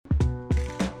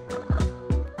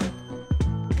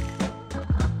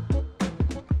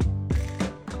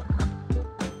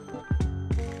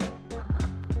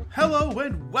Hello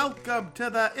and welcome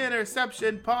to the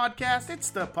Interception Podcast.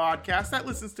 It's the podcast that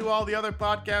listens to all the other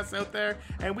podcasts out there,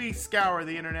 and we scour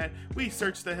the internet, we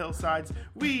search the hillsides,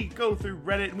 we go through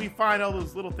Reddit, and we find all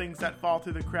those little things that fall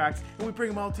through the cracks, and we bring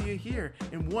them all to you here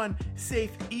in one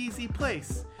safe, easy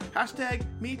place. Hashtag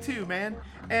me too, man.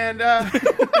 And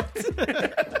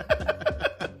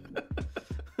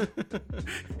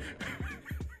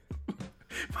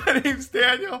my name's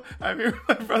Daniel. I'm here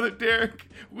with my brother Derek.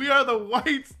 We are the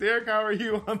Whites. Derek, how are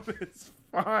you on this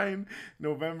fine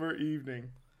November evening?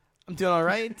 I'm doing all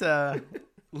right.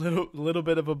 Little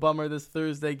bit of a bummer this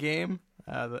Thursday game,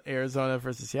 the Arizona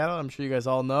versus Seattle. I'm sure you guys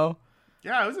all know.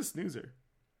 Yeah, it was a snoozer.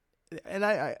 And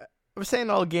I was saying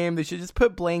all game they should just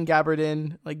put Blaine Gabbert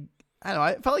in. Like, I don't know.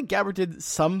 I felt like Gabbert did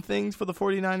some things for the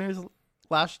 49ers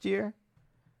last year.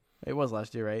 It was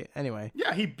last year, right? Anyway.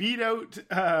 Yeah, he beat out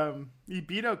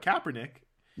Kaepernick.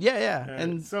 Yeah.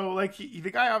 And so, like, the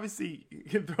guy obviously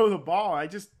can throw the ball. I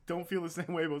just don't feel the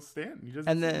same way about Stanton. He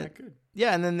doesn't seem that good.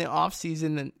 Yeah, and then the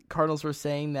offseason, the Cardinals were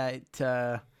saying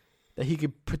that he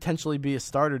could potentially be a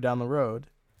starter down the road.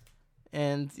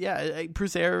 And, yeah,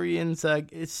 Bruce Arians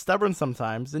is stubborn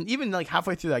sometimes. And even, like,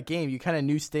 halfway through that game, you kind of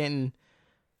knew Stanton,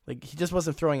 like, he just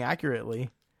wasn't throwing accurately.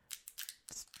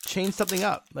 Just change something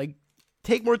up. Like,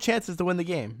 take more chances to win the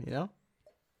game, you know?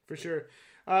 For sure.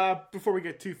 Before we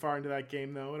get too far into that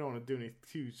game, though, I don't want to do any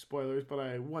huge spoilers, but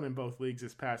I won in both leagues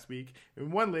this past week.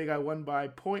 In one league, I won by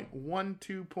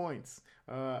 0.12 points.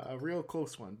 A real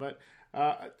close one. But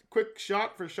quick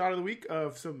shot of the week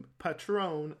of some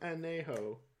Patron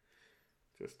Anejo.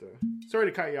 Just sorry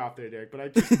to cut you off there, Derek, but I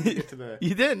just need to get to the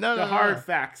you didn't no hard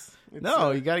facts. You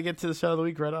got to get to the shot of the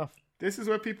week right off. This is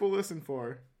what people listen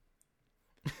for.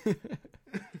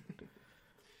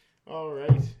 All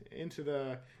right, into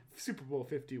the Super Bowl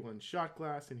 51 shot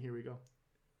glass, and here we go.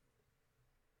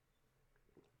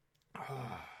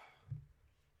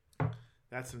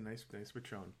 That's a nice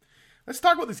Patron. Let's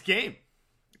talk about this game.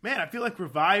 Man, I feel like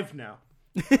revived now.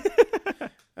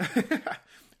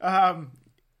 A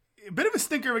bit of a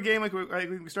stinker of a game, like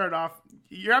we started off.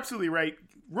 You're absolutely right.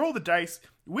 Roll the dice,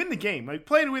 win the game. Like,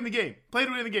 play to win the game. Play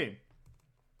to win the game.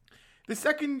 The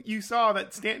second you saw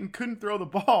that Stanton couldn't throw the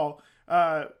ball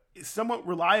somewhat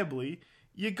reliably,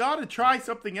 you got to try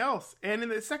something else. And in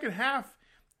the second half,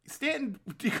 Stanton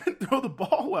couldn't throw the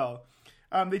ball well.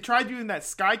 They tried doing that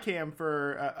sky cam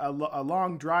for a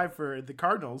long drive for the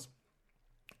Cardinals,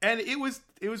 and it was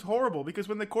horrible because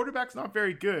when the quarterback's not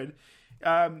very good,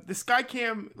 the sky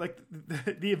cam, like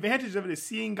the advantage of it is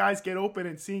seeing guys get open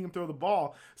and seeing him throw the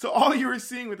ball. So all you were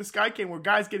seeing with the sky cam were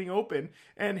guys getting open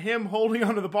and him holding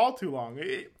onto the ball too long.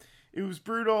 It was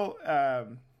brutal.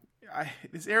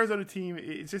 This Arizona team,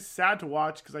 it's just sad to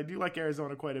watch because I do like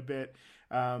Arizona quite a bit.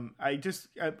 I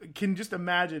can just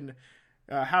imagine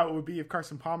how it would be if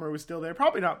Carson Palmer was still there.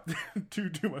 Probably not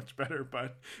too much better,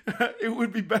 but it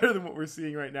would be better than what we're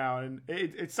seeing right now. And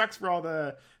it sucks for all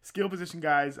the skill position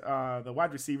guys, the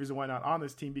wide receivers and whatnot on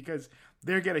this team because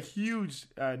they get a huge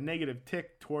negative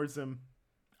tick towards them.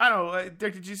 I don't know,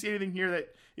 Dick, did you see anything here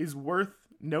that is worth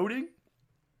noting?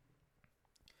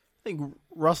 I think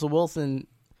Russell Wilson,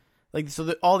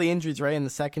 all the injuries, right, in the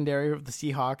secondary of the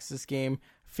Seahawks this game,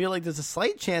 feel like there's a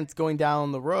slight chance going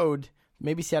down the road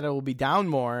maybe Seattle will be down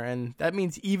more, and that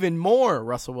means even more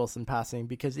Russell Wilson passing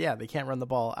because, they can't run the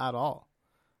ball at all.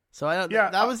 So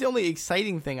that was the only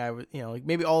exciting thing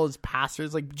maybe all his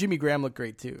passers, like Jimmy Graham looked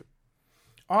great too.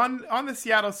 On the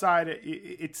Seattle side,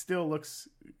 it still looks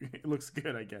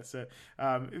good, I guess.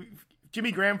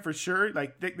 Jimmy Graham for sure.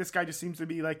 Like this guy just seems to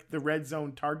be like the red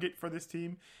zone target for this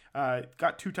team.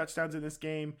 Got 2 touchdowns in this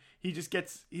game. He just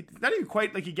gets not even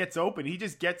quite like he gets open. He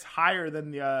just gets higher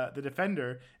than the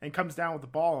defender and comes down with the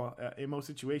ball in most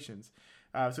situations.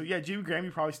 Jimmy Graham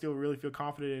you probably still really feel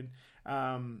confident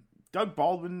in. Doug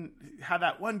Baldwin had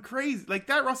that one crazy, like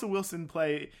that Russell Wilson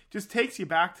play just takes you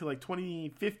back to like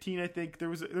 2015. I think there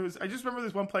was, I just remember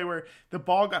this one play where the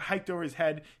ball got hiked over his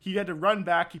head. He had to run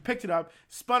back. He picked it up,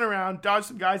 spun around, dodged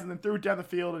some guys, and then threw it down the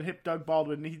field and hit Doug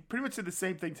Baldwin. And he pretty much did the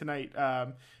same thing tonight,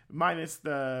 minus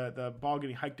the ball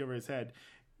getting hiked over his head.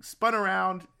 Spun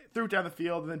around, threw it down the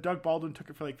field, and then Doug Baldwin took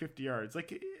it for like 50 yards.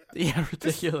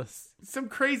 Ridiculous. Some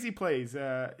crazy plays.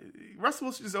 Russell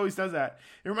Wilson just always does that.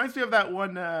 It reminds me of that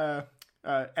one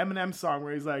Eminem song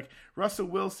where he's like, Russell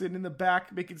Wilson in the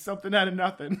back making something out of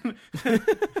nothing.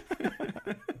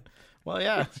 Well,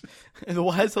 yeah. The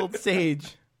wise old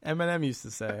sage, Eminem used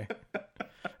to say.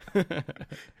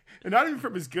 And not even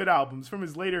from his good albums, from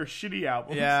his later shitty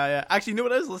albums. Yeah. Actually, you know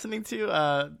what I was listening to?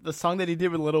 The song that he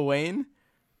did with Lil Wayne,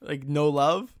 like No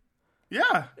Love.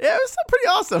 Yeah, it was pretty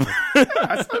awesome. Yeah,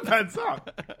 that's not a bad song.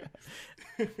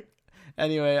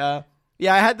 Anyway,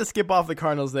 yeah, I had to skip off the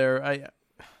Cardinals there.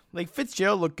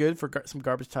 Fitzgerald looked good for some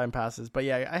garbage time passes, but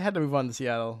yeah, I had to move on to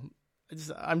Seattle.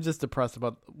 I'm just depressed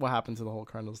about what happened to the whole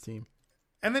Cardinals team.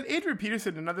 And then Adrian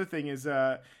Peterson, another thing is,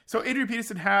 so Adrian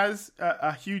Peterson has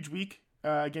a huge week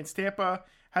against Tampa,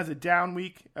 has a down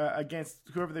week against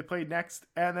whoever they played next,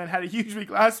 and then had a huge week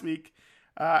last week,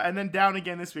 and then down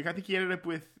again this week. I think he ended up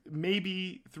with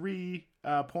maybe 3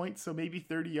 points, so maybe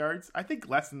 30 yards. I think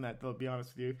less than that, though, to be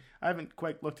honest with you. I haven't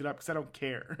quite looked it up because I don't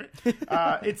care.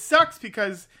 It sucks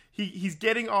because he's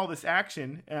getting all this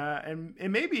action, and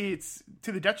maybe it's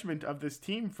to the detriment of this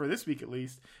team for this week at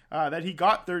least, that he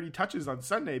got 30 touches on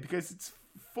Sunday, because it's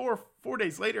four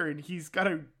days later and he's got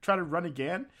to try to run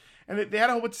again. And they had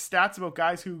a whole bunch of stats about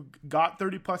guys who got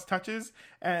 30-plus touches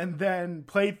and then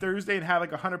played Thursday and had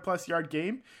like a 100-plus yard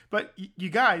game. But you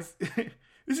guys,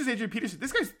 this is Adrian Peterson.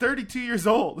 This guy's 32 years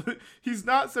old. He's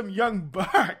not some young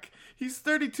buck. He's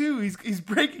 32. He's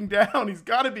breaking down. He's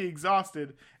got to be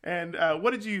exhausted. And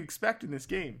what did you expect in this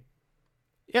game?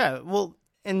 Yeah, well,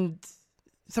 and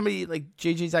somebody like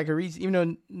J.J. Zachary's, even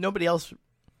though nobody else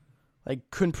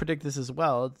couldn't predict this as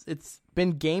well, it's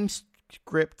been game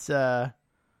script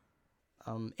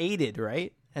aided,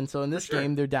 right? And so in this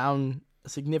game, they're down a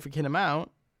significant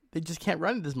amount. They just can't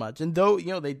run it as much. And though,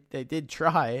 they did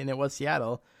try, and it was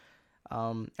Seattle,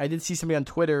 I did see somebody on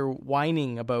Twitter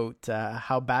whining about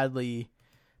how badly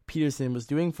Peterson was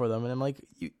doing for them. And I'm like,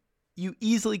 you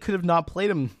easily could have not played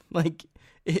him. Like,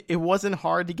 it wasn't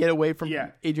hard to get away from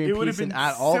Adrian Peterson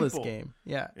at all this game.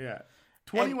 Yeah.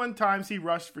 21 times he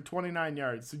rushed for 29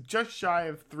 yards, so just shy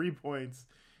of 3 points.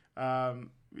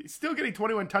 Still getting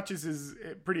 21 touches is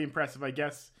pretty impressive, I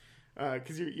guess,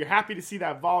 because you're happy to see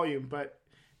that volume, but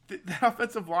the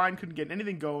offensive line couldn't get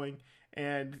anything going,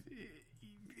 and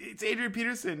it's Adrian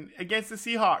Peterson against the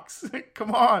Seahawks.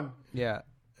 Come on. Yeah,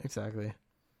 exactly.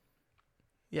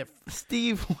 Yeah,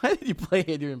 Steve, why did you play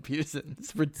Adrian Peterson?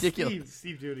 It's ridiculous.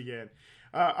 Steve, do it again.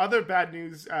 Other bad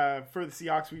news for the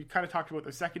Seahawks, we kind of talked about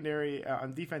their secondary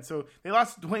on defense. So they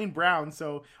lost Dwayne Brown.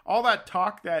 So all that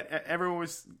talk that everyone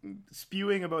was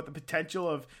spewing about the potential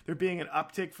of there being an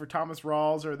uptick for Thomas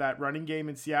Rawls or that running game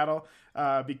in Seattle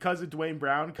because of Dwayne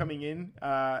Brown coming in,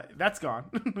 that's gone.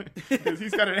 Because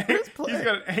he's got an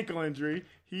ankle injury.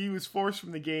 He was forced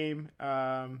from the game.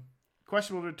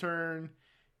 Questionable return.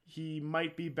 He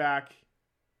might be back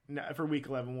for week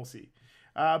 11. We'll see.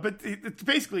 But it's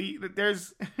basically,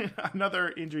 there's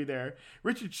another injury there.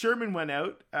 Richard Sherman went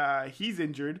out. He's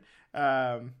injured.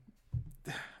 Man,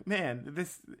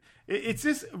 it's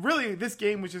just really, this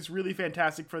game was just really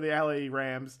fantastic for the LA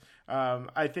Rams.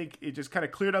 I think it just kind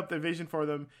of cleared up the vision for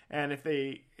them. And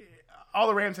all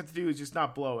the Rams have to do is just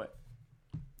not blow it.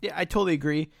 Yeah, I totally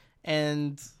agree.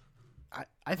 And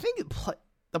I think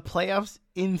the playoffs,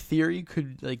 in theory,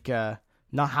 could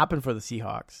not happen for the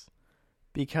Seahawks,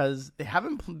 because they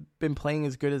haven't been playing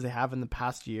as good as they have in the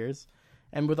past years.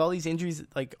 And with all these injuries,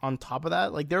 on top of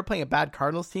that, they were playing a bad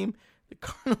Cardinals team. The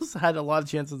Cardinals had a lot of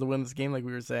chances to win this game, like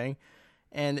we were saying.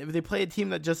 And if they play a team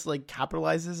that just,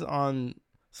 capitalizes on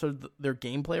sort of their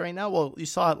gameplay right now, well, you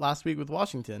saw it last week with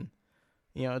Washington.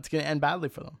 It's going to end badly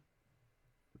for them.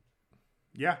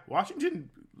 Yeah, Washington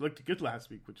looked good last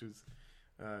week, which is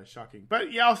shocking.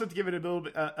 But you also have to give it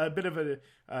a bit of an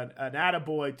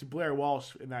attaboy to Blair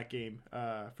Walsh in that game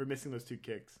for missing those 2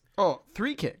 kicks. Oh,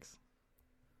 3 kicks.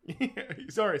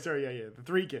 sorry, yeah, the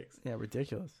 3 kicks. Yeah,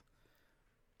 ridiculous.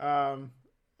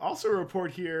 Also a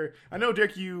report here. I know,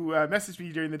 Derek, you messaged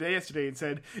me during the day yesterday and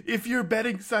said, if your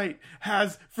betting site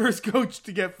has first coach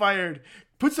to get fired,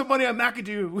 put some money on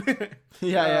McAdoo.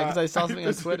 yeah, because I saw something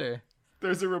on Twitter.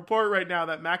 There's a report right now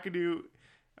that McAdoo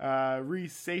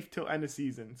safe till end of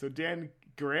season. So Dan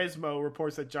Garesmo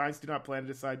reports that Giants do not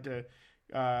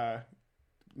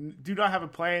have a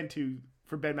plan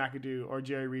for Ben McAdoo or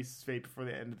Jerry Reese's fate before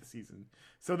the end of the season.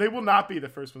 So they will not be the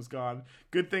first ones gone.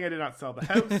 Good thing I did not sell the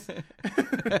house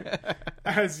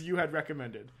as you had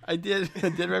recommended. I did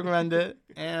recommend it,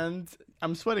 and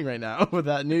I'm sweating right now with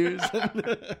that news.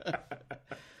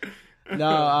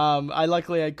 No,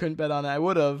 I couldn't bet on it. I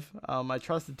would have. I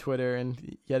trusted Twitter,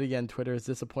 and yet again, Twitter has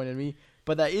disappointed me.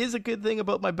 But that is a good thing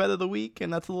about my bet of the week,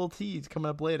 and that's a little tease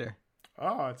coming up later.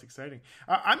 Oh, it's exciting.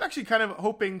 I'm actually kind of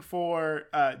hoping for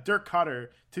Dirk Koetter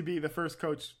to be the first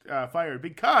coach fired,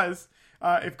 because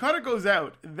if Koetter goes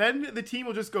out, then the team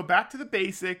will just go back to the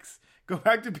basics, go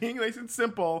back to being nice and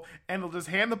simple, and they'll just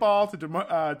hand the ball to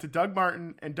Doug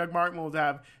Martin, and Doug Martin will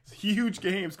have huge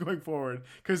games going forward.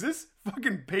 Because this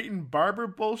fucking Peyton Barber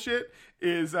bullshit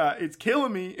is it's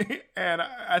killing me, and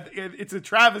it's a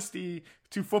travesty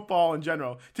to football in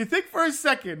general. To think for a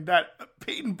second that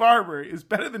Peyton Barber is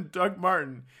better than Doug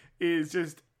Martin is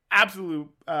just absolute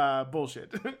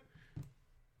bullshit.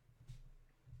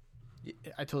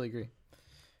 I totally agree.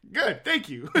 Good, thank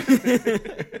you.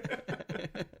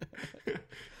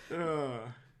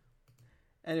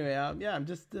 Anyway, I'm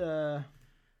just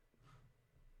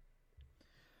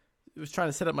was trying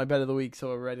to set up my bet of the week so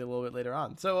we're ready a little bit later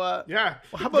on. So yeah,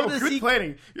 how about this? Good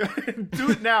planning. Do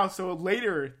it now so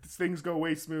later things go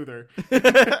way smoother.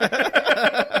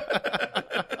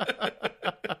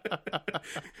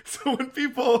 So when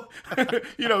people,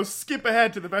 skip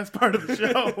ahead to the best part of the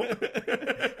show,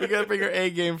 we gotta bring our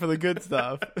A game for the good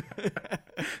stuff.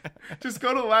 Just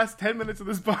go to the last 10 minutes of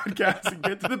this podcast and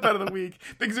get to the bet of the week.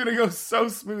 Things are gonna go so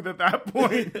smooth at that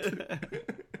point.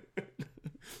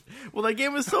 Well, that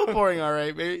game was so boring. All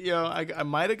right, maybe I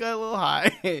might have got a little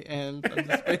high, and I'm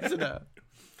just spacing out.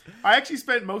 I actually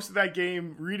spent most of that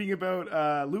game reading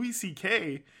about Louis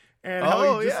C.K. and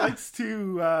how he just likes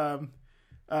to.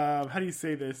 How do you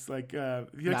say this? Like, he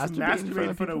likes to masturbate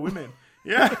in front of women.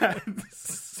 Yeah,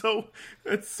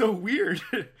 it's so weird.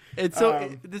 It's so.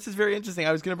 This is very interesting.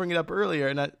 I was going to bring it up earlier,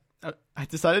 and I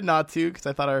decided not to because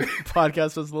I thought our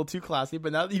podcast was a little too classy.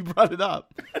 But now that you brought it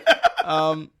up,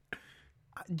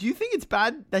 do you think it's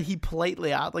bad that he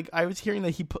politely asked? Like, I was hearing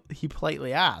that he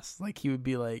politely asked. Like, he would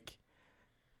be like,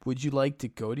 "Would you like to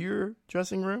go to your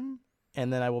dressing room?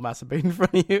 And then I will masturbate in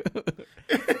front of you."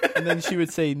 And then she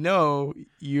would say, "No,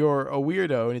 you're a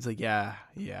weirdo." And he's like, yeah,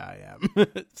 I am.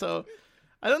 So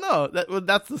I don't know.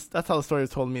 That's how the story was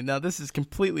told to me. Now this is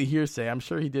completely hearsay. I'm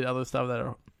sure he did other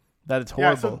stuff that it's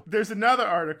horrible. Yeah, so there's another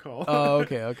article. Oh,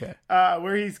 okay.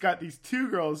 Where he's got these two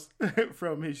girls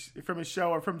from his show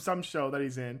or from some show that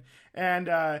he's in, and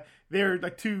they're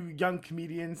like two young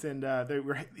comedians, and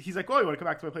he's like, "Oh, you want to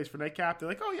come back to my place for nightcap?" They're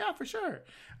like, "Oh yeah, for sure,"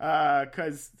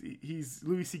 because he's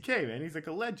Louis C.K. man, he's like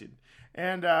a legend,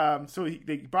 and so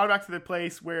they brought him back to their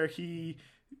place where he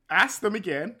asked them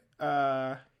again,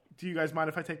 "Do you guys mind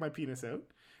if I take my penis out?"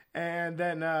 And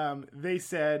then they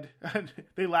said,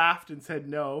 they laughed and said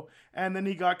no. And then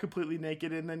he got completely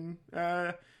naked and then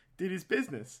did his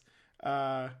business.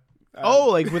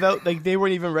 Without, like, they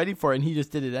weren't even ready for it and he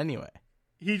just did it anyway.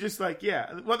 He just well,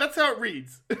 that's how it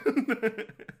reads.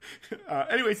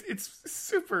 Anyways, it's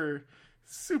super,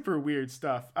 super weird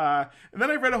stuff. And then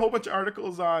I read a whole bunch of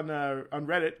articles on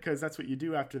Reddit, because that's what you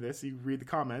do after this. You read the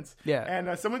comments. Yeah.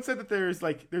 And someone said that there's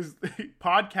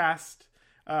podcast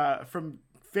from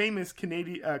famous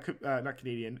women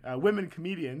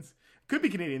comedians. Could be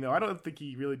Canadian though. I don't think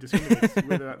he really discriminates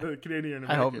with Canadian and American.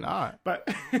 I hope not. But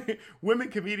women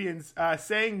comedians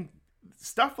saying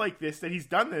stuff like this, that he's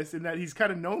done this and that he's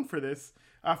kind of known for this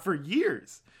for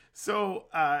years. So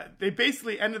they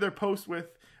basically ended their post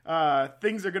with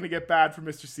things are going to get bad for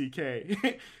Mr.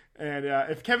 CK. And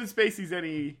if Kevin Spacey's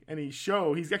any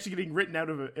show, he's actually getting written out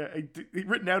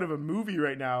of a movie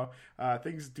right now.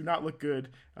 Things do not look good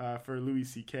for Louis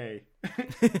C.K.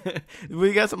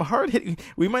 We got some hard hitting.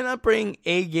 We might not bring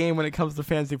A game when it comes to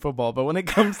fantasy football, but when it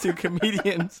comes to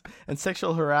comedians and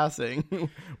sexual harassing,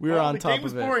 we're on top of it. The game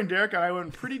was boring, Derek, and I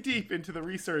went pretty deep into the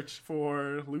research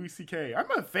for Louis C.K. I'm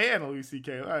a fan of Louis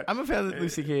C.K. I'm a fan of Louis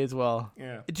C.K. as well.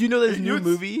 Yeah. Do you know this new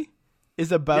movie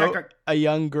is about a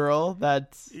young girl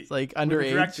that's like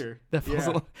underage? Director.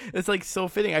 It's like so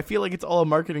fitting. I feel like it's all a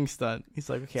marketing stunt. He's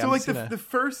like, okay. So the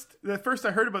first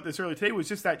I heard about this earlier today was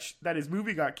just that his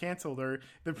movie got canceled, or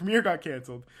the premiere got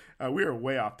canceled. We are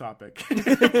way off topic.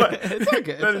 But it's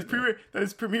okay. That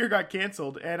his premiere got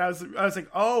canceled, and I was like,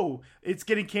 oh, it's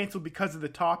getting canceled because of the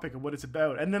topic and what it's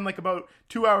about. And then like about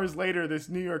 2 hours later, this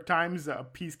New York Times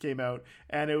piece came out,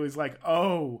 and it was like,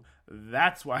 oh,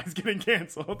 that's why it's getting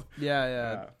canceled.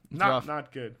 Yeah.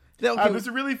 Not good. There's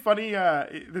a really funny.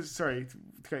 Sorry to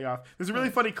cut you off. There's a really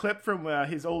funny clip from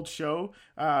his old show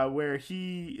where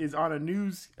he is on a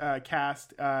news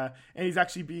cast, and he's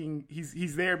actually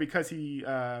he's there because he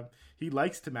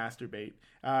likes to masturbate,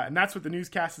 and that's what the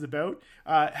newscast is about.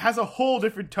 It has a whole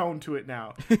different tone to it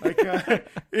now. Like,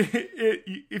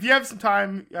 if you have some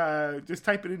time, just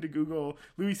type it into Google,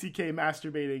 Louis C.K.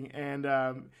 masturbating, and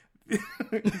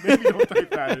maybe don't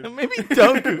type that in. Maybe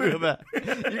don't Google that.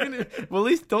 Well, at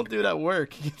least don't do it at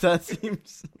work. That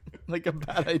seems like a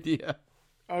bad idea.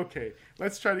 Okay,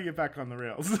 let's try to get back on the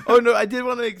rails. Oh no, I did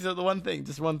want to make just one thing.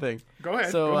 Go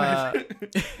ahead. So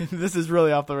this is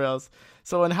really off the rails.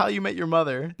 So in How You Met Your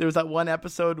Mother, there was that one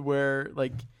episode where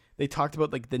like they talked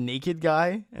about like the naked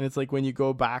guy, and it's like when you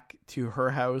go back to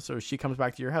her house or she comes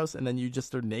back to your house and then you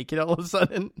just are naked all of a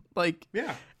sudden. Like,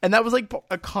 yeah. And that was like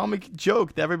a comic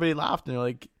joke that everybody laughed, and they're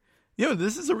like,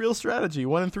 this is a real strategy.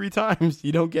 1 in 3 times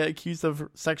you don't get accused of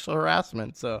sexual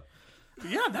harassment. So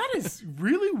Yeah, that is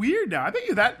really weird now. I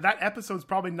think that episode's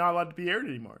probably not allowed to be aired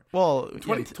anymore. Well,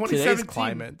 2017 today's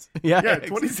climate. Yeah,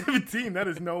 2017, that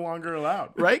is no longer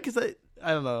allowed. Right? Because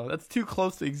I don't know. That's too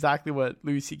close to exactly what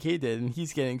Louis C.K. did, and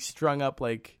he's getting strung up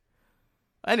like.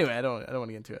 Anyway, I don't want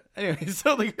to get into it. Anyway,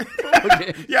 so like,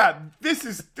 okay. Yeah, this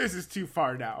is too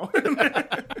far now.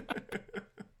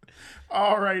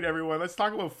 All right, everyone. Let's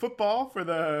talk about football for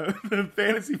the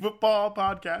Fantasy Football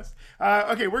Podcast.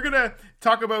 Okay, we're going to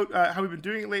talk about how we've been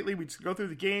doing it lately. We just go through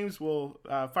the games. We'll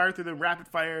fire through them rapid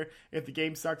fire. If the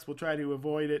game sucks, we'll try to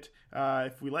avoid it.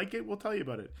 If we like it, we'll tell you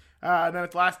about it. And then at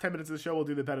the last 10 minutes of the show, we'll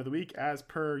do the bet of the week as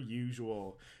per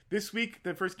usual. This week,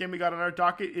 the first game we got on our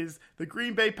docket is the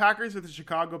Green Bay Packers with the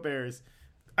Chicago Bears.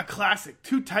 A classic.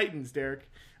 Two Titans, Derek,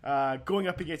 going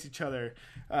up against each other.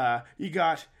 You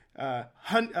got...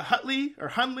 Huntley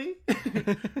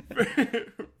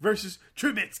versus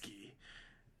Trubisky.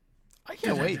 I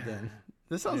can't wait then.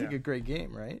 This sounds like a great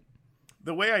game, right?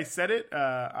 The way I said it,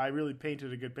 I really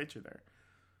painted a good picture there.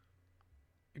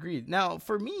 Agreed. Now,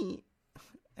 for me,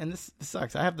 and this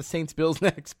sucks, I have the Saints Bills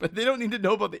next, but they don't need to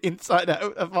know about the inside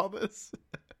out of all this.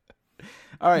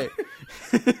 All right.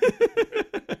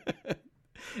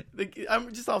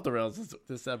 I'm just off the rails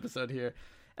this episode here.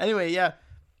 Anyway, yeah.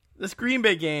 This Green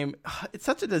Bay game, it's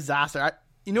such a disaster.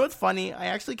 You know what's funny? I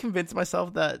actually convinced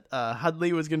myself that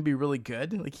Huntley was going to be really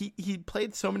good. Like he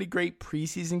played so many great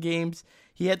preseason games.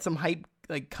 He had some hype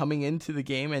like coming into the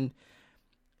game, and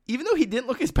even though he didn't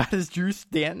look as bad as Drew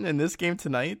Stanton in this game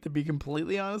tonight, to be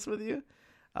completely honest with you,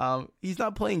 he's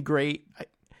not playing great.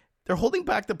 They're holding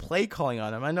back the play calling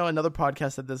on him. I know another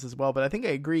podcast said this as well, but I think I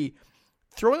agree.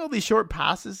 Throwing all these short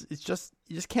passes, you just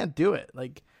can't do it.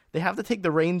 Like. They have to take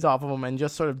the reins off of him and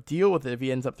just sort of deal with it if he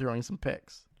ends up throwing some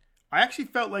picks. I actually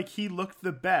felt like he looked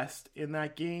the best in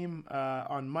that game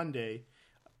on Monday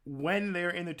when they were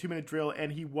in the 2-minute drill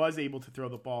and he was able to throw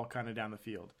the ball kind of down the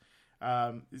field.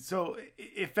 So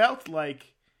it felt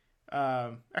like...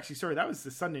 actually, sorry, that was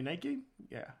the Sunday night game?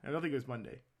 Yeah, I don't think it was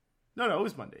Monday. No, it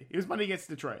was Monday. It was Monday against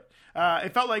Detroit.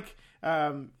 It felt like...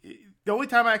 the only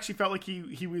time I actually felt like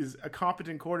he was a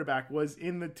competent quarterback was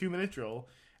in the 2-minute drill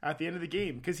at the end of the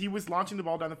game, because he was launching the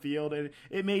ball down the field, and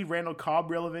it made Randall Cobb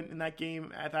relevant in that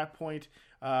game at that point,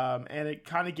 and it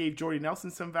kind of gave Jordy Nelson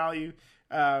some value.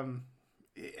 I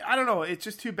don't know. It's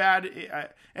just too bad.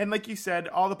 And like you said,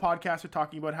 all the podcasts are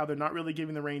talking about how they're not really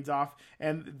giving the reins off,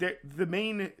 and the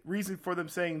main reason for them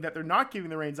saying that they're not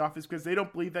giving the reins off is because they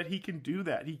don't believe that he can do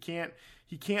that. He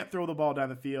can't throw the ball down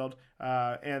the field,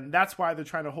 and that's why they're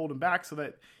trying to hold him back so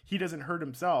that he doesn't hurt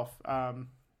himself.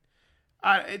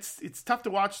 It's tough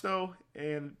to watch though,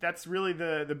 and that's really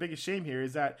the biggest shame here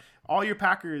is that all your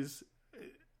Packers,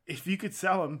 if you could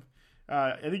sell them,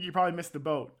 I think you probably missed the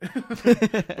boat.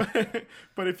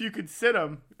 but if you could sit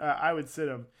them, I would sit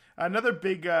them. Another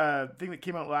big thing that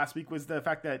came out last week was the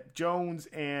fact that Jones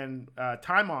and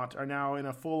Tymont are now in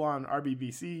a full-on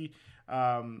RBBC,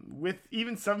 with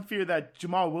even some fear that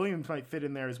Jamal Williams might fit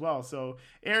in there as well. So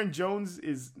Aaron Jones,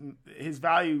 his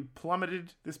value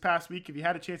plummeted this past week. If you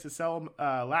had a chance to sell him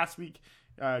last week,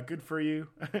 good for you.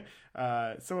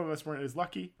 Some of us weren't as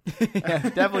lucky. Yeah,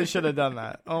 definitely should have done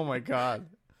that. Oh my God.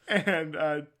 And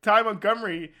Ty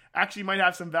Montgomery actually might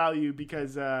have some value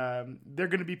because they're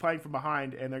going to be playing from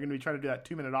behind, and they're going to be trying to do that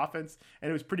 2-minute offense. And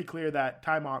it was pretty clear that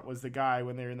Tymont was the guy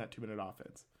when they were in that 2-minute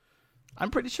offense. I'm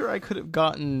pretty sure I could have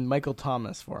gotten Michael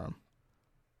Thomas for him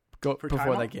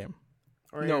before that game.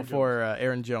 For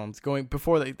Aaron Jones going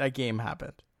before that game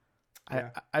happened. Yeah.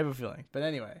 I have a feeling, but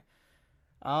anyway.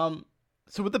 So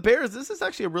with the Bears, this is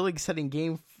actually a really exciting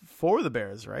game for the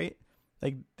Bears, right?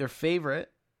 Like their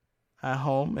favorite at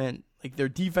home, and like their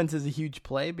defense is a huge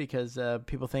play because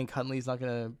people think Huntley's not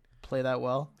going to play that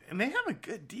well. And they have a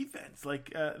good defense.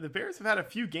 Like the Bears have had a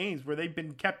few games where they've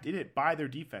been kept in it by their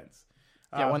defense.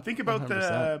 Think about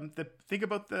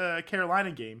the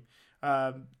Carolina game.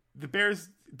 The Bears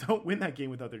don't win that game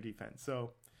without their defense.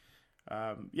 So,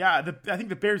 I think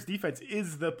the Bears defense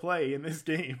is the play in this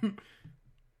game.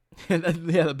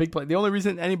 The big play. The only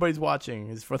reason anybody's watching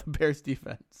is for the Bears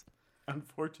defense.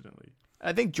 Unfortunately.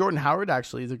 I think Jordan Howard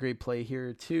actually is a great play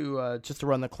here too, just to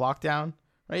run the clock down.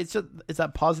 Right? It's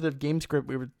that positive game script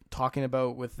we were talking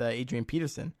about with Adrian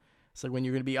Peterson. It's like when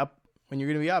you're going to be up,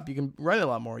 you can run it a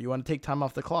lot more. You want to take time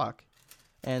off the clock.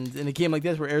 And in a game like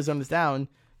this where Arizona's down,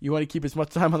 you want to keep as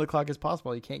much time on the clock as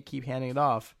possible. You can't keep handing it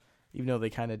off, even though they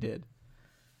kind of did.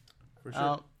 For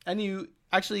sure. And you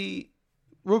actually,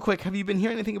 real quick, have you been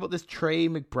hearing anything about this Trey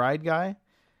McBride guy?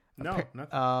 No,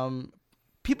 nothing.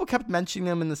 People kept mentioning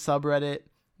him in the subreddit.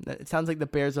 It sounds like the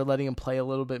Bears are letting him play a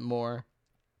little bit more.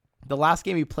 The last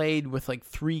game he played with like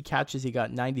 3 catches, he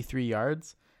got 93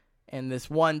 yards. And it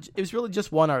was really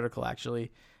just one article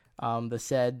actually that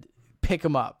said pick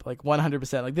him up, like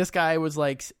 100%. Like this guy was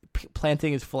like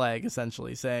planting his flag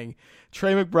essentially, saying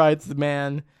Trey McBride's the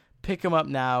man. Pick him up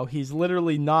now. He's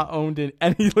literally not owned in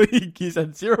any league. He's at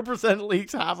 0%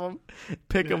 leagues, half of them.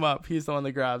 Pick him up. He's the one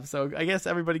to grab. So I guess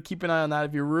everybody keep an eye on that.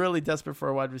 If you're really desperate for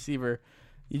a wide receiver,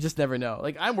 you just never know.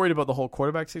 Like I'm worried about the whole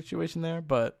quarterback situation there,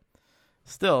 but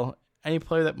still, any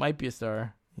player that might be a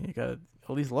star, you got to at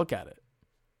least look at it.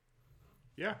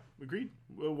 Yeah, agreed.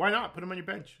 Well, why not? Put him on your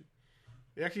bench.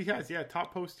 It actually has,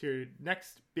 top post here.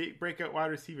 Next big breakout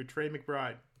wide receiver, Trey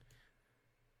McBride.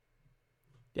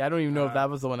 Yeah, I don't even know if that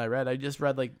was the one I read. I just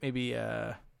read like maybe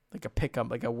like a pickup,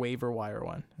 like a waiver wire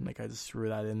one, and like I just threw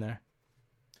that in there.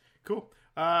 Cool.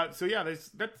 So yeah,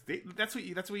 that's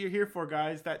what you're here for,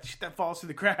 guys. That falls through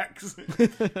the cracks.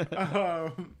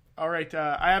 All right,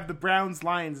 I have the Browns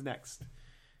Lions next.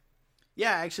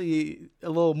 Yeah, actually, a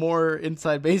little more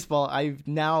inside baseball. I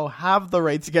now have the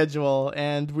right schedule,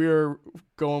 and we're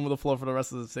going with the flow for the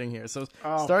rest of the thing here. So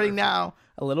starting now,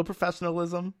 a little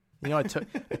professionalism. You know, I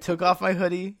took off my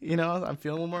hoodie. You know, I'm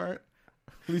feeling a little more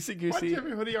loosey-goosey. Why do you have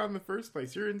a hoodie on in the first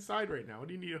place? You're inside right now. What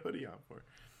do you need a hoodie on for?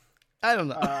 I don't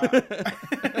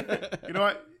know. You know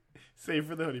what? Save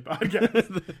for the hoodie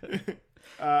podcast.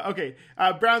 Okay,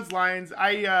 Browns Lions.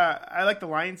 I like the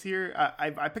Lions here.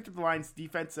 I picked up the Lions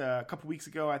defense a couple weeks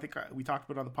ago. I think we talked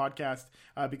about it on the podcast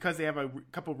because they have a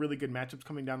couple really good matchups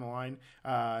coming down the line.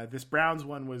 This Browns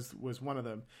one was one of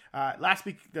them. Last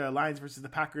week, the Lions versus the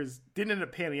Packers didn't end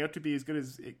up panning out to be as good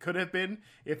as it could have been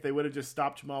if they would have just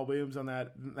stopped Jamal Williams on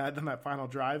that final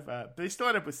drive. But they still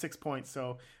ended up with 6 points,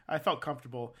 so I felt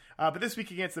comfortable. But this week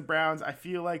against the Browns, I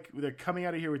feel like they're coming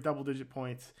out of here with double-digit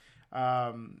points.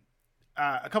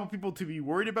 A couple people to be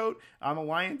worried about on the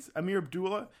Lions. Amir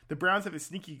Abdullah. The Browns have a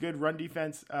sneaky good run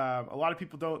defense. A lot of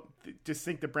people don't just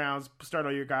think the Browns start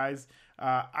all your guys.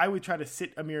 I would try to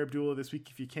sit Amir Abdullah this week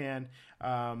if you can.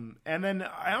 And then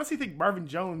I honestly think Marvin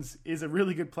Jones is a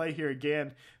really good play here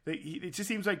again. It just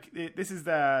seems like this is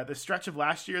the stretch of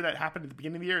last year that happened at the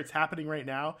beginning of the year. It's happening right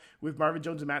now with Marvin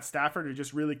Jones and Matt Stafford are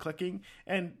just really clicking.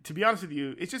 And to be honest with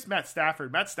you, it's just Matt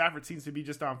Stafford. Matt Stafford seems to be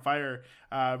just on fire,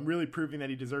 really proving that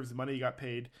he deserves the money he got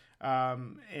paid.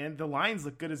 And the Lions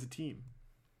look good as a team.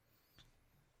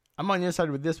 I'm on your side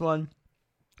with this one.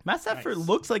 Matt Stafford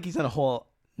looks like he's on a whole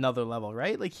another level,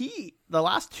 right? Like the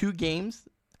last 2 games,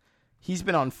 he's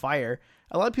been on fire.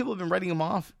 A lot of people have been writing him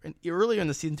off earlier in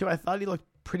the season too. I thought he looked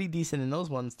pretty decent in those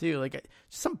ones too. Like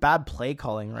just some bad play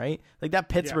calling, right? Like that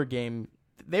Pittsburgh game,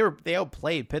 they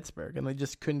outplayed Pittsburgh and they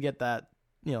just couldn't get that,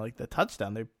 like the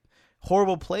touchdown. They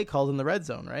horrible play calls in the red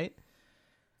zone, right?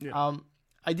 Yeah.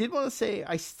 I did want to say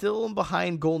I still am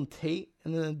behind Golden Tate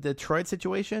in the Detroit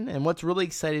situation, and what's really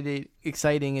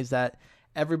exciting is that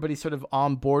everybody's sort of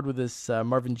on board with this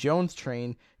Marvin Jones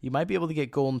train. You might be able to get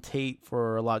Golden Tate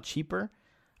for a lot cheaper.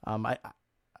 I'm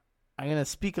going to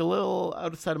speak a little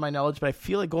outside of my knowledge, but I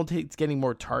feel like Golden Tate's getting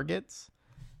more targets,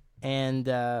 and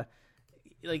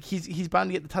like he's bound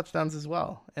to get the touchdowns as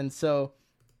well. And so,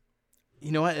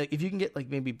 you know what? If you can get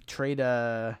maybe trade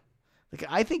I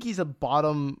think he's a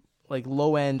bottom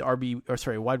low end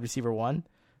wide receiver 1.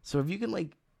 So if you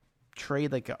can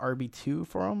trade an RB2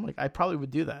 for him, I probably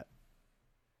would do that.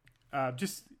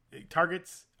 Just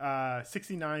targets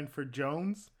 69 for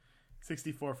Jones,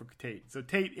 64 for Tate. So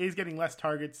Tate is getting less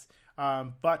targets,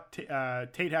 but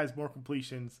Tate has more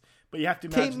completions. But you have to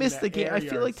imagine Tate missed the game. I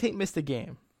feel like Tate missed the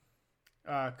game.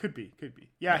 Could be.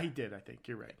 Yeah, he did. I think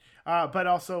you're right. But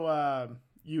also,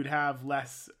 you'd have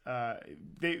less.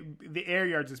 The air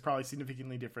yards is probably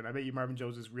significantly different. I bet you Marvin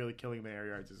Jones is really killing the air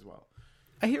yards as well.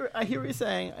 I hear what you're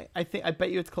saying. I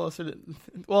bet you it's closer to.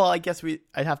 Well, I guess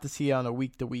I'd have to see on a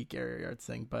week to week air yards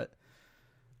thing, but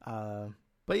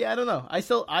yeah, I don't know.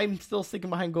 I'm still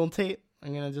sticking behind Golden Tate.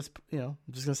 I'm gonna I'm just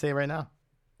gonna say it right now.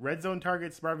 Red zone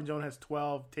targets. Marvin Jones has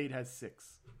 12. Tate has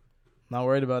 6. Not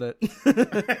worried about it.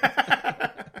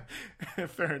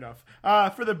 Fair enough.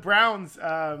 For the Browns,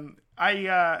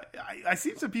 I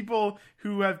see some people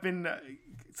who have been.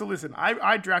 So listen,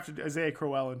 I drafted Isaiah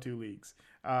Crowell in 2 leagues.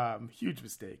 Huge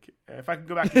mistake. If I could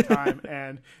go back in time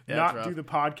and not do the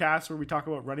podcast where we talk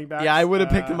about running backs. Yeah, I would have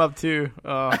picked him up too.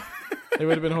 Oh, it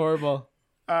would have been horrible.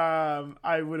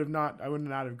 I would not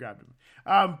have grabbed him.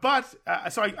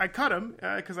 So I cut him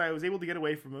because I was able to get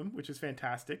away from him, which is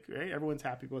fantastic. Right? Everyone's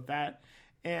happy about that.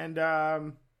 And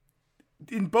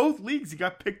in both leagues, he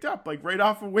got picked up right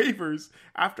off of waivers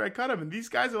after I cut him. And these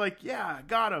guys are like, yeah,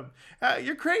 got him.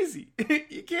 You're crazy.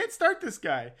 You can't start this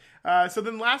guy. So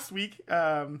then last week,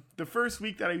 the first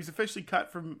week that I was officially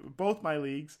cut from both my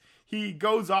leagues, he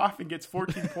goes off and gets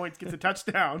 14 points, gets a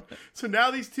touchdown. So now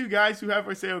these two guys who have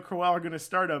Isaiah Crowell are going to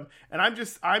start him. And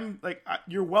I'm like,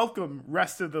 you're welcome,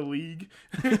 rest of the league.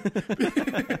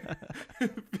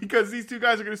 Because these two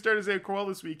guys are going to start Isaiah Crowell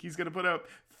this week. He's going to put up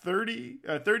 30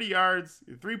 yards,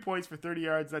 3 points for 30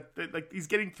 yards. Like he's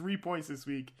getting 3 points this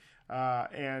week.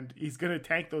 And he's going to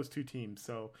tank those two teams.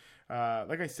 So,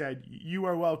 like I said, you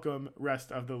are welcome,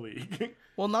 rest of the league.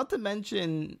 Well, not to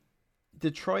mention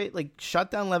Detroit like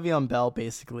shut down Le'Veon Bell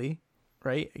basically,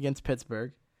 right, against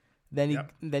Pittsburgh. Then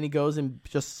he goes and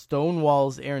just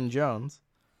stonewalls Aaron Jones.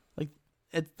 Like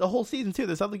it's the whole season too.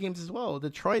 There's other games as well.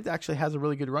 Detroit actually has a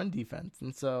really good run defense,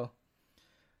 and so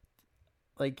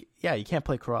like you can't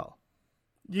play Corral.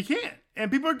 You can't, and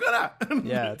people are gonna.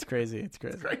 Yeah, it's crazy. It's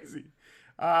crazy.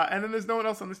 And then there's no one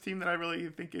else on this team that I really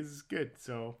think is good.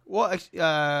 So, well,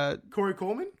 Corey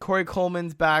Coleman. Corey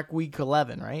Coleman's back week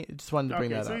 11, right? I just wanted to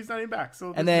bring that up. So he's not even back.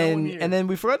 So and then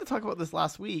we forgot to talk about this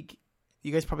last week.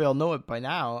 You guys probably all know it by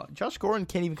now. Josh Gordon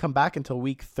can't even come back until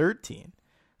week 13.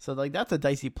 So like that's a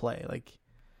dicey play. Like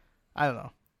I don't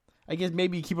know. I guess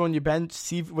maybe you keep him on your bench,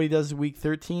 see what he does week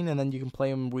 13, and then you can play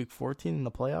him week 14 in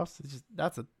the playoffs. It's just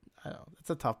that's a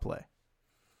tough play.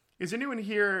 Is anyone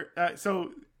here?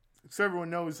 So everyone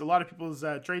knows, a lot of people's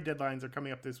trade deadlines are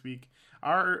coming up this week.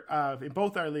 In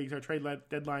both our leagues, our trade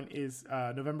deadline is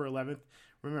November 11th,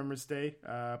 Remembrance Day.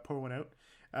 Pour one out.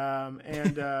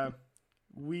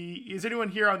 Is anyone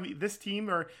here on this team,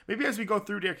 or maybe as we go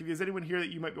through, Derek, if there's anyone here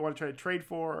that you might want to try to trade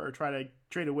for or try to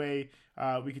trade away,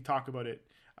 we could talk about it.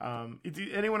 Is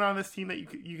anyone on this team that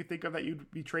you could think of that you'd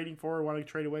be trading for or want to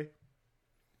trade away?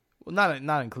 Well,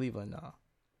 not in Cleveland, no.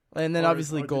 And then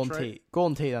obviously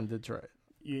Golden Tate on Detroit.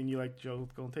 You like Joe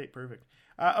Golden Tate. Perfect.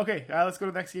 Okay, let's go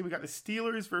to the next game. We got the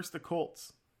Steelers versus the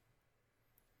Colts.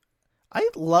 I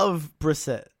love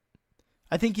Brissett.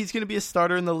 I think he's going to be a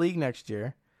starter in the league next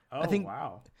year. Oh,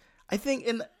 wow. I think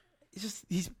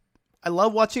I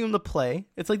love watching him to play.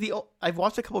 It's like I've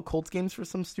watched a couple of Colts games for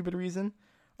some stupid reason.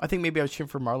 I think maybe I was cheering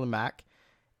for Marlon Mack.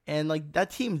 And like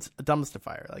that team's a dumpster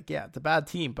fire. Like, yeah, it's a bad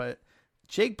team, but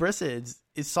Jake Brissett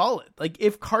is solid. Like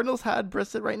if Cardinals had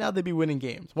Brissett right now, they'd be winning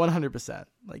games 100%.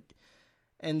 Like,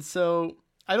 and so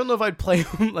I don't know if I'd play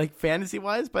him like fantasy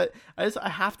wise, but I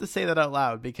have to say that out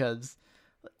loud because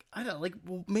like, I don't like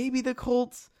maybe the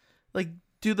Colts like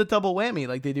do the double whammy.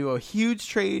 Like they do a huge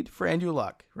trade for Andrew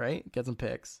Luck, right? Get some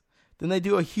picks. Then they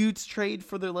do a huge trade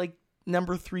for their like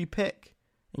number 3 pick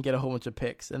and get a whole bunch of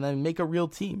picks, and then make a real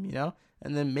team,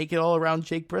 and then make it all around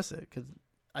Jake Brissett because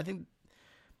I think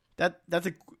that's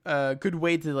a good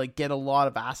way to like get a lot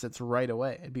of assets right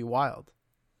away. It'd be wild.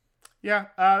 Yeah,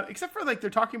 except for like they're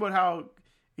talking about how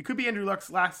it could be Andrew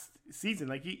Luck's last season.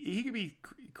 Like he could be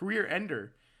career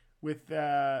ender with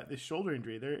this shoulder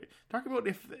injury. They're talking about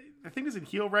if the thing doesn't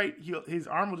heal right, his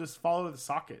arm will just fall out of the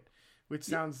socket, which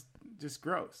sounds just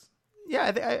gross.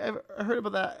 Yeah, I heard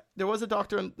about that. There was the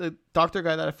doctor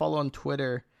guy that I follow on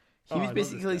Twitter. He was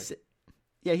basically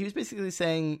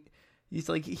saying he's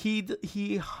like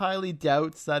he highly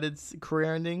doubts that it's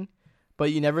career ending,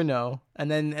 but you never know. And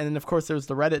then of course there was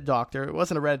the Reddit doctor. It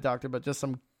wasn't a Reddit doctor, but just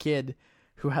some kid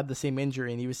who had the same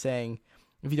injury, and he was saying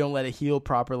if you don't let it heal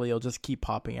properly, it'll just keep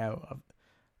popping out.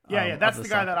 That's the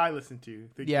guy that I listened to.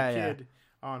 The kid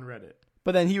on Reddit.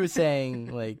 But then he was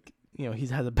saying like, he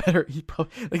has a better. He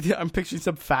probably like I'm picturing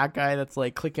some fat guy that's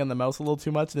like clicking on the mouse a little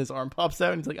too much, and his arm pops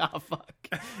out, and he's like, "Ah, fuck,"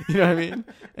 you know what I mean?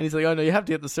 And he's like, "Oh no, you have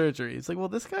to get the surgery." It's like, well,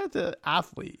 this guy's an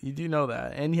athlete. You do know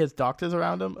that, and he has doctors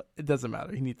around him. It doesn't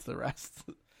matter. He needs the rest.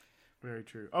 Very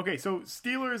true. Okay, so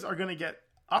Steelers are going to get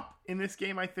up in this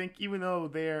game, I think, even though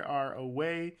they are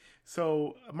away.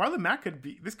 So Marlon Mack could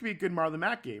be a good Marlon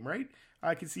Mack game, right?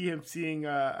 I could see him seeing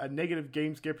a negative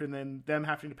game script and then them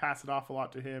having to pass it off a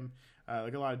lot to him,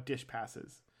 like a lot of dish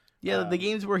passes. Yeah, the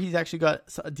games where he's actually got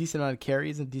a decent amount of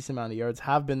carries and a decent amount of yards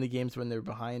have been the games when they're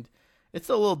behind. It's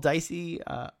a little dicey.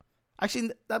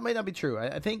 Actually, that might not be true.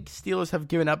 I think Steelers have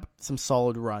given up some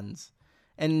solid runs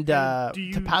and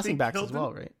to passing backs as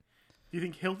well, right? Do you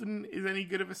think Hilton is any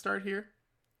good of a start here?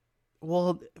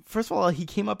 Well, first of all, he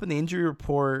came up in the injury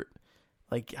report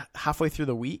like halfway through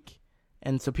the week.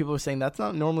 And so people were saying that's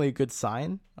not normally a good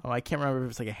sign. I can't remember if it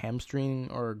was like a hamstring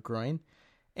or a groin.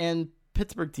 And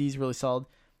Pittsburgh D is really solid.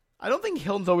 I don't think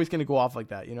Hilton's always going to go off like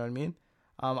that. You know what I mean?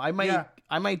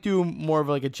 I might do more of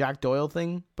like a Jack Doyle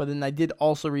thing. But then I did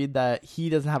also read that he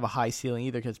doesn't have a high ceiling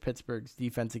either because Pittsburgh's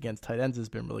defense against tight ends has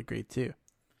been really great too.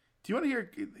 Do you want to hear?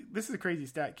 This is a crazy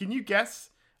stat. Can you guess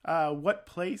what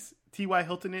place T.Y.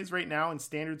 Hilton is right now in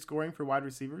standard scoring for wide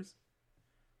receivers?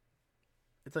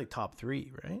 It's like top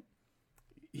 3, right?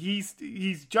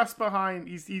 He's just behind.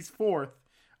 He's fourth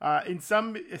In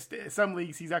some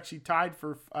leagues, he's actually tied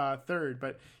for third,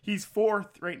 but he's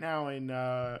fourth right now in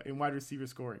wide receiver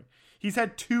scoring. He's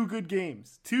had two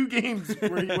games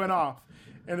where he went off,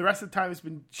 and the rest of the time it's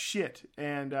been shit.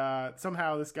 And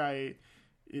somehow this guy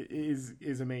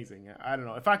is amazing. I don't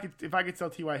know if I could sell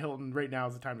T.Y. Hilton right now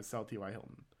is the time to sell T.Y.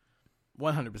 Hilton.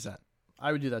 100%.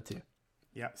 I would do that too.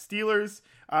 Yeah, Steelers.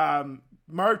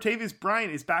 Martavis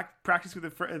Bryant is back practicing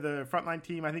with the frontline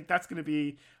team. I think that's going to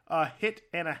be a hit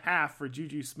and a half for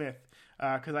Juju Smith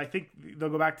because I think they'll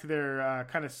go back to their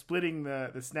kind of splitting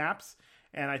the snaps,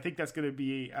 and I think that's going to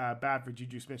be bad for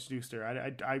Juju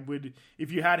Smith-Schuster. I would,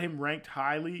 if you had him ranked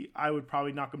highly, I would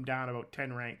probably knock him down about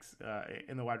 10 ranks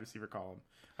in the wide receiver column.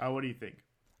 What do you think?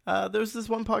 There was this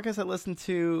one podcast I listened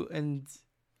to, and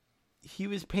he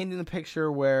was painting the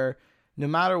picture where no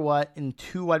matter what, in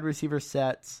two wide receiver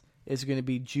sets is going to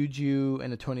be Juju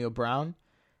and Antonio Brown.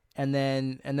 And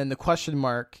then the question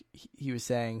mark he was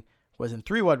saying was in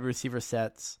three wide receiver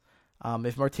sets.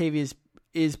 If Martavius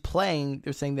is playing,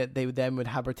 they're saying that they would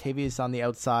have Martavius on the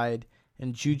outside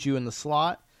and Juju in the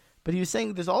slot. But he was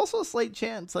saying there's also a slight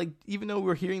chance, like even though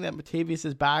we're hearing that Martavius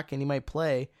is back and he might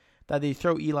play, that they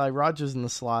throw Eli Rogers in the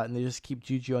slot and they just keep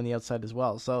Juju on the outside as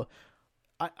well. So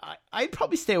I'd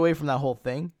probably stay away from that whole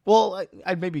thing. Well,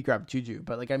 I'd maybe grab Juju,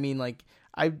 but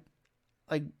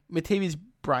Martavis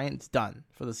Bryant's done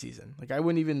for the season. Like I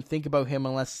wouldn't even think about him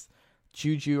unless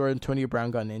Juju or Antonio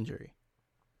Brown got an injury.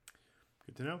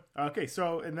 Good to know. Okay,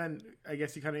 so and then I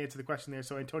guess you kind of answered the question there.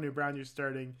 So Antonio Brown, you're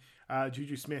starting.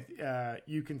 Juju Smith,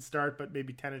 you can start, but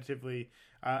maybe tentatively,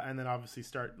 and then obviously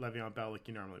start Le'Veon Bell like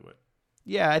you normally would.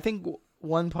 Yeah, I think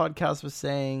one podcast was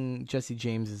saying Jesse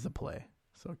James is the play.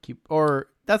 So or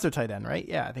that's their tight end, right?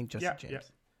 Yeah, I think Jesse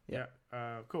James. Yeah.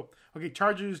 Cool. Okay,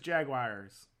 Chargers,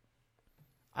 Jaguars.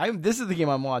 This is the game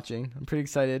I'm watching. I'm pretty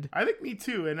excited. I think me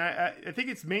too, and I think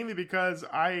it's mainly because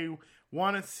I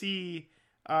want to see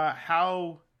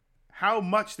how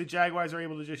much the Jaguars are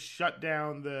able to just shut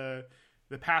down the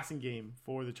passing game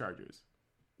for the Chargers.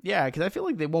 Yeah, because I feel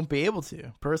like they won't be able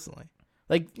to personally.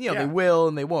 Like they will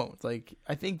and they won't. Like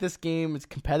I think this game is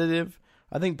competitive.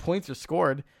 I think points are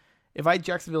scored. If I had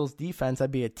Jacksonville's defense,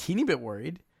 I'd be a teeny bit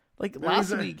worried. Like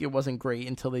last week, it wasn't great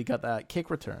until they got that kick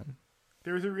return.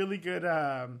 There was a really good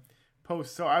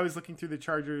post. So I was looking through the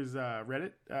Chargers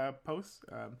Reddit posts,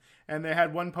 and they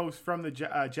had one post from the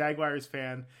Jaguars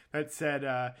fan that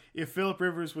said, if Phillip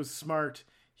Rivers was smart,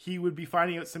 he would be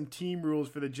finding out some team rules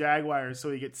for the Jaguars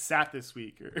so he gets sat this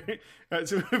week.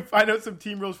 So find out some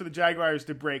team rules for the Jaguars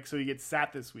to break so he gets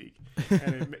sat this week.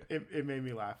 And it made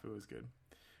me laugh. It was good.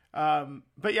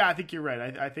 But yeah, I think you're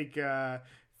right. I think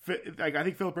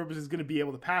Phillip Rivers is going to be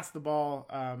able to pass the ball.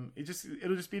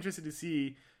 It'll just be interesting to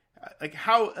see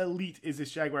how elite is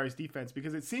this Jaguars defense,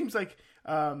 because it seems like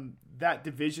that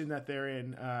division that they're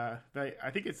in, I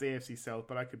think it's the AFC South,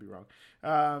 but I could be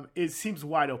wrong. It seems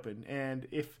wide open, and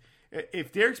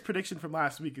if Derek's prediction from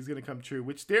last week is going to come true,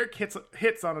 which Derek hits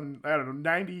on, I don't know,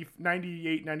 90,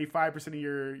 98, 95% of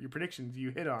your predictions you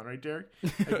hit on, right, Derek?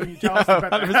 Like when you tell us about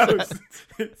the house,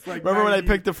 it's like remember when I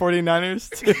picked the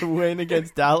 49ers to win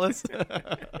against Dallas?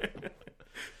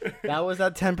 That was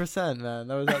at 10%, man.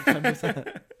 That was at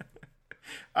 10%.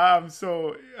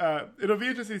 So it'll be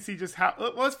interesting to see just how.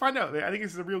 Well, let's find out. I think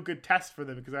this is a real good test for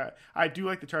them, because I do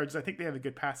like the Chargers. I think they have a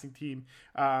good passing team,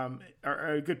 or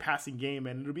a good passing game,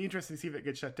 and it'll be interesting to see if it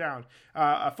gets shut down.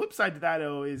 A flip side to that,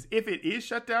 though, is if it is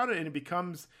shut down and it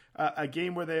becomes a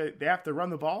game where they have to run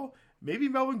the ball, maybe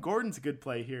Melvin Gordon's a good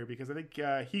play here, because I think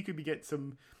he could be getting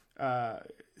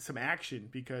some action,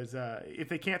 because if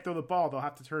they can't throw the ball, they'll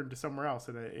have to turn to somewhere else,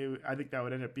 and I think that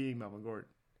would end up being Melvin Gordon.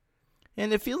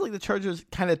 And it feels like the Chargers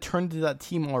kind of turned to that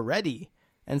team already.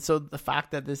 And so the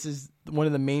fact that this is one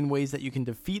of the main ways that you can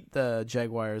defeat the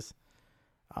Jaguars,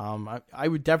 I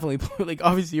would definitely play, like,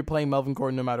 obviously you're playing Melvin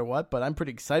Gordon no matter what, but I'm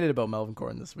pretty excited about Melvin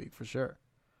Gordon this week for sure.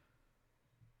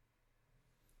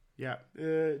 Yeah,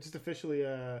 just officially,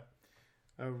 I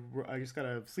just got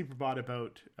a sleeper bot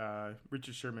about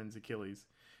Richard Sherman's Achilles.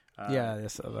 He's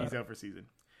out for season.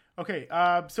 Okay,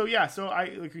 so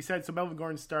like we said, so Melvin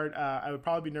Gordon start. I would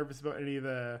probably be nervous about any of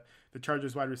the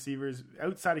Chargers wide receivers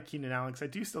outside of Keenan Allen, because I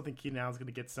do still think Keenan Allen's going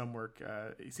to get some work.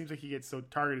 It seems like he gets so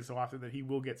targeted so often that he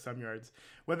will get some yards.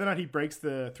 Whether or not he breaks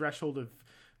the threshold of,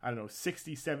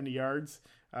 60, 70 yards,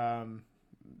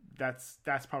 that's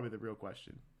probably the real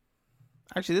question.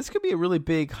 Actually, this could be a really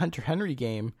big Hunter Henry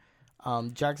game.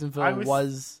 Jacksonville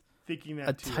was thinking that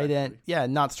a tight end. Yeah,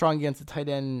 not strong against the tight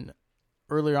end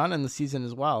earlier on in the season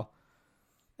as well.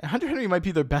 And Hunter Henry might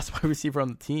be their best wide receiver on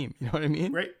the team. You know what I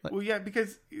mean? Right. Well, yeah,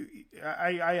 because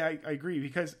I agree.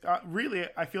 Because really,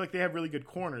 I feel like they have really good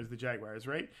corners, the Jaguars,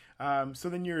 right? So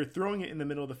then you're throwing it in the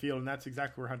middle of the field, and that's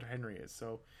exactly where Hunter Henry is.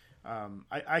 So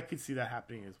I could see that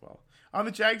happening as well. On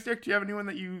the Jags, Derek, do you have anyone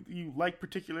that you like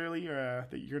particularly or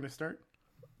that you're going to start?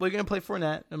 We're going to play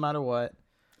Fournette no matter what.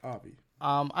 Obvi.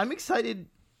 I'm excited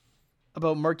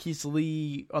about Marquise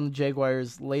Lee on the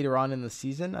Jaguars later on in the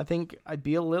season. I think I'd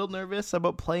be a little nervous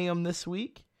about playing him this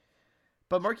week.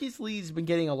 But Marquise Lee's been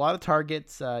getting a lot of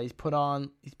targets. He's put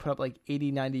up like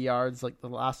 80, 90 yards like the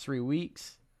last 3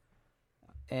 weeks.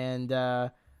 And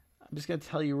I'm just going to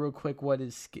tell you real quick what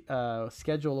his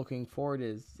schedule looking forward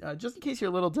is, just in case you're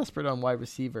a little desperate on wide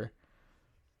receiver.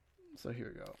 So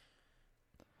here we go.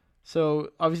 So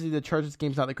obviously the Chargers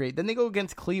game's not that great. Then they go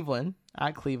against Cleveland,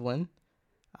 at Cleveland.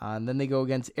 And then they go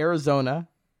against Arizona.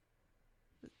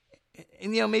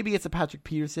 And, maybe it's a Patrick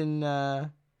Peterson,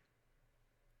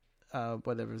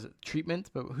 whatever is it,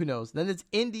 treatment, but who knows. Then it's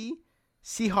Indy,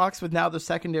 Seahawks with now their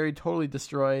secondary totally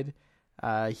destroyed,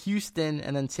 Houston,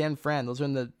 and then San Fran. Those are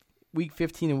in the week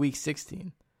 15 and week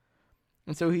 16.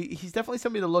 And so he's definitely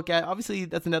somebody to look at. Obviously,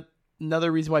 that's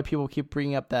another reason why people keep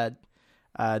bringing up that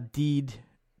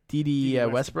D.D.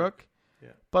 Westbrook. Yeah.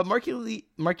 But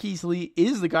Marquise Lee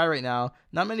is the guy right now.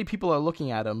 Not many people are looking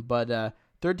at him, but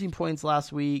 13 points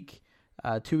last week.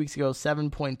 2 weeks ago,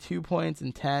 7.2 points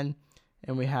and 10.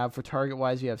 And we have, for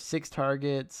target-wise, we have 6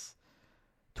 targets,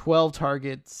 12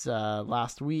 targets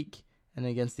last week. And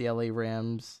against the LA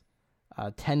Rams,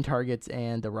 10 targets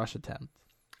and a rush attempt.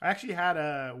 I actually had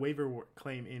a waiver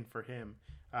claim in for him.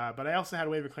 But I also had a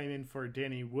waiver claim in for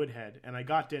Danny Woodhead. And I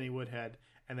got Danny Woodhead.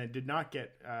 And then did not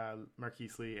get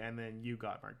Marquise Lee, and then you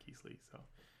got Marquise Lee. So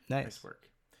nice work.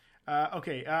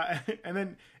 Okay, and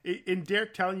then in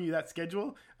Derek telling you that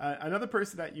schedule, another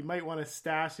person that you might want to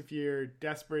stash if you're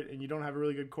desperate and you don't have a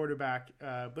really good quarterback,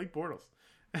 Blake Bortles.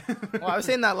 Well, I was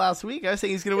saying that last week. I was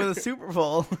saying he's going to win the Super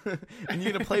Bowl, and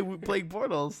you're going to play Blake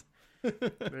Bortles.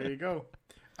 There you go.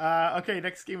 Okay,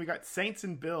 next game we got Saints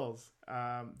and Bills.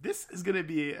 This is going to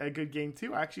be a good game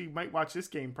too. I actually might watch this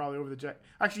game probably over the Jet.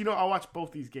 Actually, I'll watch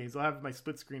both these games. I'll have my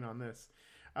split screen on this.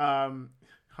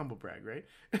 Humble brag, right?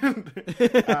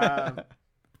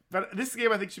 But this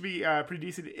game I think should be pretty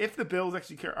decent if the Bills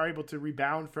actually are able to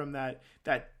rebound from that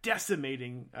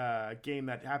decimating game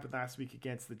that happened last week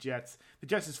against the Jets. The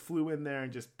Jets just flew in there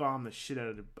and just bombed the shit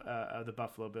out of the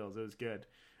Buffalo Bills. It was good.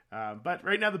 But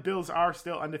right now the Bills are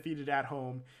still undefeated at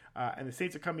home, and the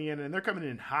Saints are coming in, and they're coming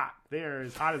in hot. They are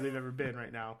as hot as they've ever been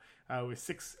right now, with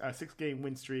six-game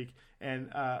win streak. And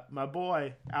my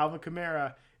boy Alvin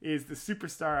Kamara is the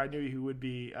superstar I knew he would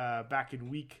be back in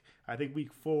week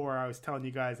 4. I was telling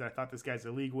you guys that I thought this guy's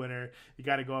a league winner. You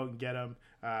got to go out and get him.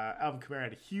 Alvin Kamara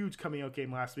had a huge coming out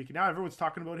game last week, and now everyone's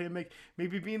talking about him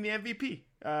maybe being the MVP.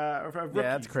 Of rookies. Yeah,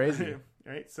 that's crazy.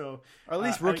 Right, so or at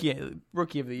least rookie of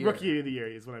the year. Rookie of the year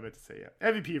is what I meant to say.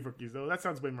 Yeah, MVP of rookies though. That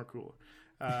sounds way more cool.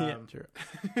 Yeah, true.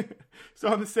 So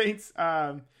on the Saints,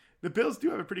 the Bills do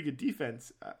have a pretty good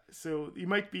defense. So you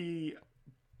might be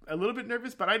a little bit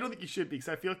nervous, but I don't think you should be because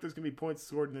I feel like there's going to be points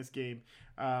scored in this game.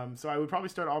 So I would probably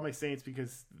start all my Saints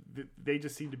because they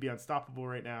just seem to be unstoppable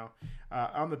right now.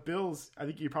 On the Bills, I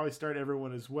think you probably start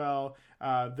everyone as well.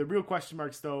 The real question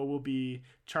marks though will be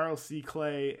Charles C.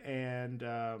 Clay and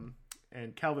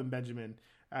Kelvin Benjamin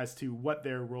as to what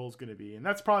their role is going to be. And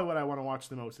that's probably what I want to watch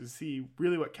the most is see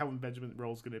really what Kelvin Benjamin's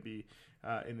role is going to be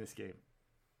in this game.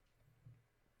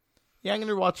 Yeah, I'm going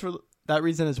to watch for that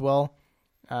reason as well.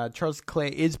 Charles Clay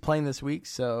is playing this week,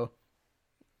 so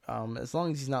as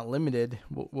long as he's not limited,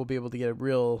 we'll be able to get a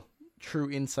real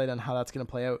true insight on how that's going to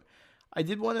play out. I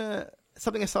did want to...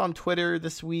 Something I saw on Twitter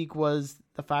this week was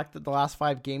the fact that the last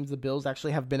 5 games, the Bills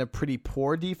actually have been a pretty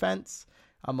poor defense.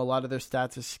 A lot of their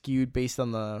stats are skewed based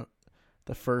on the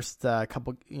first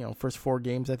first 4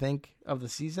 games, I think, of the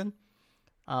season.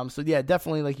 So yeah,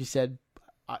 definitely, like you said,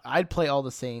 I'd play all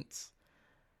the Saints.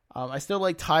 I still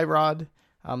like Tyrod.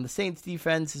 The Saints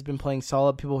defense has been playing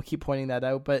solid. People keep pointing that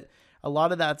out, but a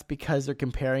lot of that's because they're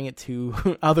comparing it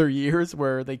to other years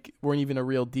where they weren't even a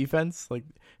real defense. Like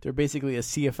they're basically a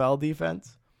CFL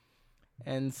defense.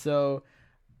 And so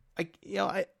I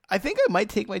think I might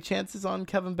take my chances on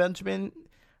Kelvin Benjamin.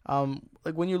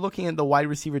 Like when you're looking at the wide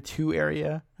receiver 2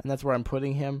 area, and that's where I'm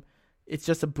putting him, it's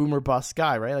just a boomer bust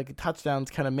guy, right? Like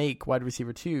touchdowns kind of make wide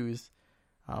receiver 2s.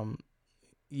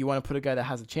 You want to put a guy that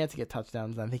has a chance to get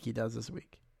touchdowns, and I think he does this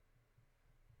week.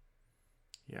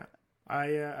 Yeah,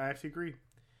 I actually agree.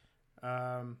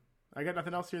 I got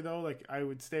nothing else here though. Like I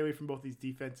would stay away from both these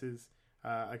defenses.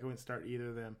 I wouldn't start either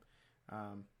of them.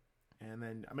 And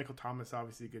then Michael Thomas,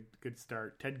 obviously a good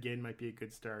start. Ted Ginn might be a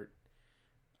good start.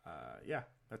 Yeah,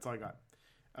 that's all I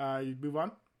got. You move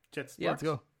on. Jets. Yeah, Bucks.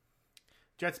 let's go.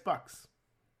 Jets Bucks.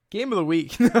 Game of the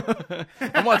week.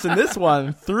 I'm watching this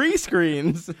one. 3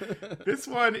 screens. This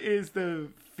one is the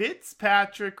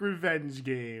Fitzpatrick revenge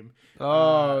game.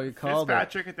 Oh, you called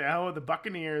Fitzpatrick at the helm of the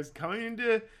Buccaneers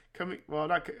well,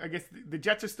 not, I guess the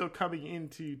Jets are still coming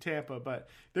into Tampa, but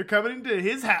they're coming into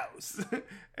his house.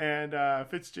 And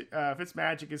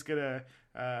Fitzmagic is going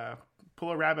to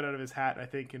pull a rabbit out of his hat, I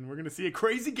think, and we're going to see a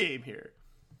crazy game here.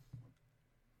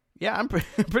 Yeah, I'm pretty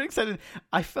excited.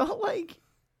 I felt like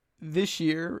this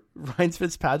year, Ryan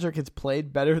Fitzpatrick has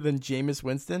played better than Jameis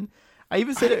Winston. I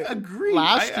even said it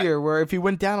last year, where if he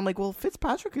went down, I'm like, well,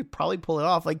 Fitzpatrick could probably pull it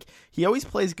off. Like, he always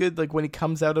plays good, like when he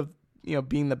comes out of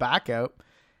being the backup.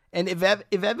 And if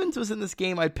Evans was in this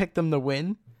game, I'd pick them to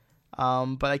win.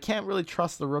 But I can't really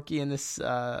trust the rookie in this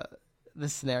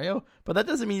scenario. But that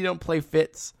doesn't mean you don't play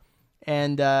Fitz.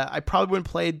 And I probably wouldn't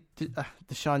play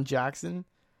Deshaun Jackson.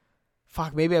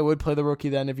 Fuck, maybe I would play the rookie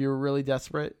then if you were really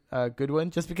desperate.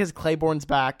 Goodwin, just because Claiborne's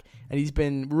back and he's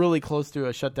been really close to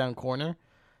a shutdown corner.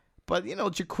 But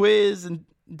Jaquiz and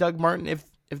Doug Martin, if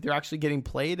they're actually getting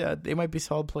played, they might be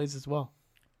solid plays as well.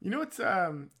 It's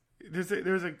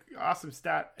there's an awesome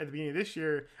stat at the beginning of this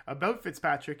year about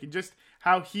Fitzpatrick and just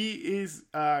how he is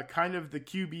kind of the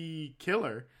QB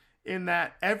killer. In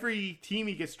that every team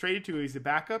he gets traded to, he's a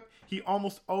backup. He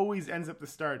almost always ends up the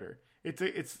starter.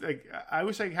 It's like, I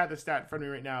wish I had the stat in front of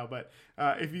me right now, but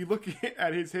if you look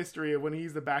at his history of when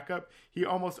he's the backup, he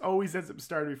almost always ends up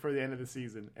starting before the end of the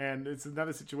season. And it's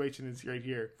another situation is right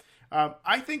here.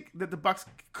 I think that the Bucs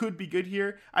could be good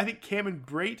here. I think Cameron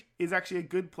Brate is actually a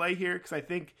good play here because I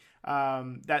think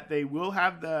that they will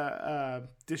have the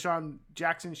Deshaun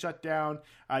Jackson shut down.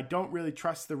 I don't really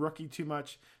trust the rookie too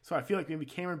much, so I feel like maybe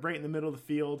Cameron Brate in the middle of the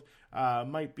field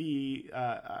might be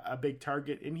a big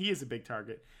target, and he is a big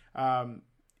target.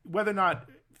 Whether or not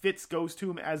Fitz goes to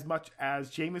him as much as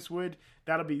Jameis would,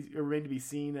 that'll remain to be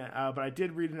seen. But I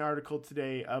did read an article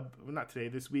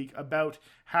this week, about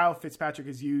how Fitzpatrick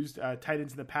has used tight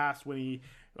ends in the past when he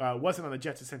wasn't on the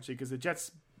Jets, essentially, because the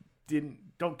Jets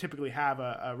don't typically have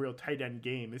a real tight end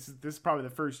game. This is probably the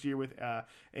first year with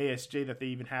ASJ that they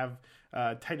even have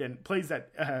tight end plays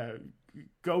that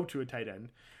go to a tight end.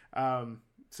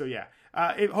 So yeah,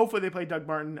 hopefully they play Doug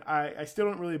Martin. I still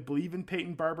don't really believe in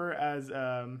Peyton Barber as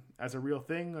a real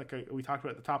thing. Like we talked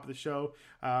about at the top of the show,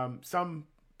 some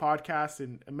podcasts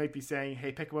and might be saying,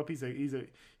 "Hey, pick him up. He's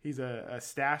a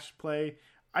stash play."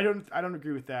 I don't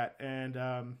agree with that. And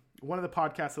one of the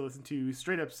podcasts I listened to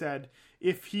straight up said,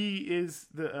 if he is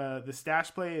the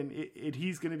stash play and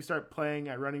he's going to start playing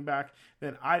at running back,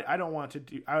 then I don't want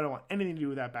anything to do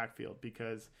with that backfield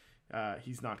because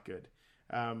he's not good.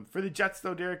 For the Jets,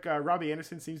 though, Derek, Robbie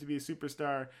Anderson seems to be a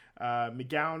superstar.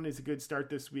 McGowan is a good start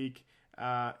this week.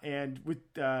 And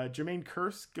with Jermaine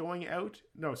Kearse going out...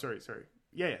 No, sorry.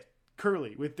 Yeah.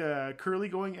 Curley. With Curley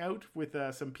going out with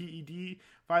some PED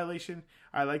violation,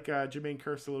 I like Jermaine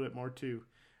Kearse a little bit more, too.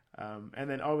 And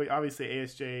then, obviously,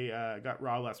 ASJ got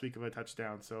raw last week of a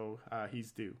touchdown, so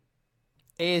he's due.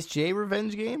 ASJ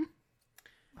revenge game?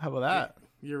 How about that?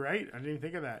 You're right. I didn't even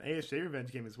think of that. ASJ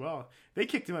revenge game as well. They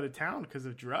kicked him out of town because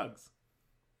of drugs.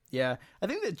 Yeah, I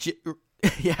think that.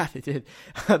 Yeah, they did.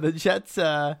 The Jets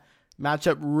match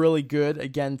up really good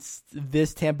against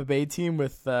this Tampa Bay team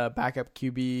with backup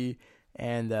QB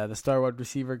and the star wide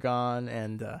receiver gone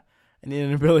and an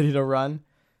inability to run.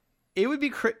 It would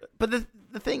be, but the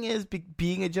thing is,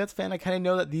 being a Jets fan, I kind of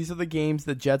know that these are the games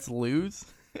the Jets lose.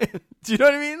 Do you know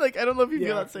what I mean? Like, I don't know if you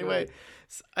feel that same way.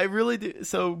 I really do.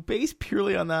 So based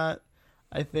purely on that,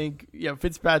 I think,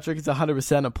 Fitzpatrick is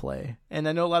 100% a play. And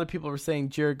I know a lot of people were saying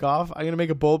Jared Goff. I'm going to make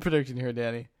a bold prediction here,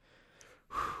 Danny.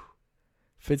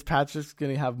 Fitzpatrick's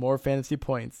going to have more fantasy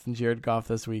points than Jared Goff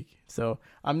this week. So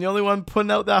I'm the only one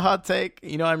putting out that hot take.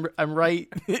 I'm right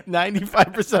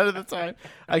 95% of the time.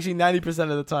 Actually, 90%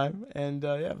 of the time. And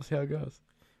we'll see how it goes.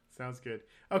 Sounds good.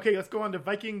 Okay, let's go on to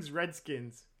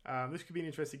Vikings-Redskins. This could be an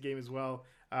interesting game as well.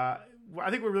 I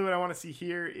think what I want to see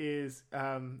here is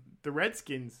the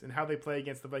Redskins and how they play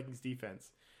against the Vikings defense.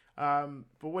 But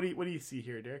what do you see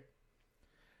here, Derek?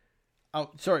 Oh,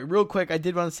 sorry, real quick. I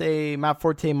did want to say Matt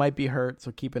Forte might be hurt,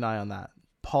 so keep an eye on that.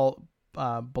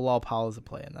 Bilal Powell is a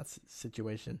play in that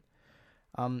situation.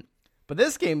 But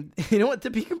this game, you know what? To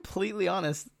be completely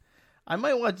honest, I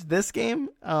might watch this game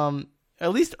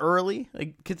at least early,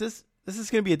 because this is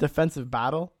going to be a defensive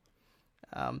battle.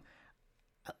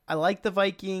 I like the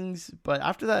Vikings, but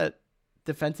after that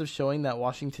defensive showing that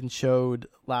Washington showed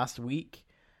last week,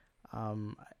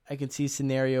 I can see a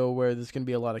scenario where there's going to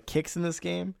be a lot of kicks in this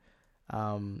game.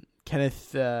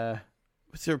 Kenneth,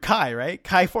 Kai, right?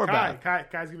 Kai Forbath.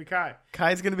 Kai's gonna be Kai.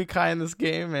 Kai's gonna be Kai in this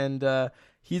game, and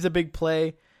he's a big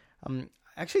play.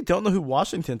 I actually don't know who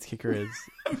Washington's kicker is.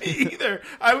 Me either.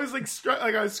 I was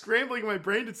I was scrambling in my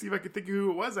brain to see if I could think of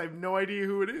who it was. I have no idea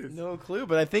who it is. No clue,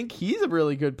 but I think he's a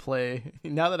really good play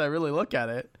now that I really look at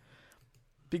it,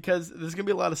 because there's gonna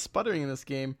be a lot of sputtering in this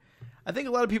game. I think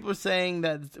a lot of people are saying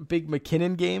that it's a big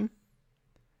McKinnon game,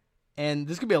 and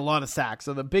there's gonna be a lot of sacks.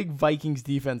 So the big Vikings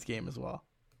defense game as well.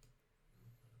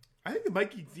 I think the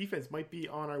Vikings defense might be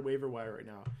on our waiver wire right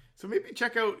now. So maybe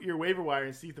check out your waiver wire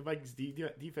and see if the Vikings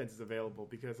defense is available,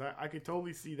 because I could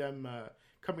totally see them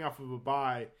coming off of a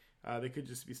bye. They could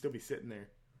just still be sitting there.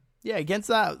 Yeah, against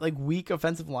that weak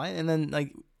offensive line, and then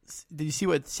did you see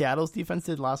what Seattle's defense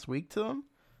did last week to them?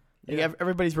 Yeah.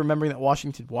 Everybody's remembering that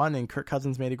Washington won and Kirk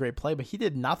Cousins made a great play, but he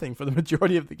did nothing for the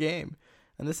majority of the game.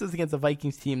 And this is against a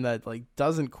Vikings team that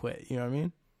doesn't quit. You know what I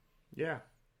mean? Yeah.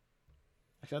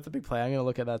 Actually, that's a big play. I'm gonna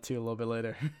look at that too a little bit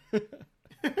later.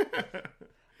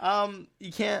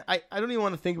 You can't. I don't even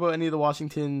want to think about any of the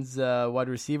Washington's wide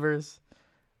receivers.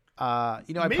 I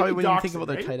Maybe probably wouldn't even think Doxson, about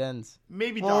their right? tight ends.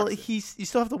 Maybe Well, Doxson. you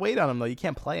still have to wait on him though. You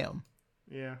can't play him,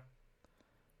 Yeah.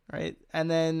 right? And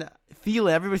then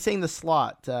Thielen. Everybody's saying the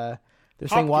slot. They're saying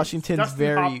Hopkins. Washington's Dustin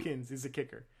very. Hopkins is a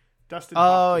kicker. Dustin Oh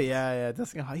Hopkins. yeah.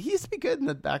 Dustin. He used to be good in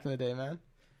the back in the day, man.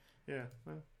 Yeah.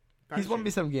 Well, He's won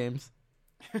me shame. some games.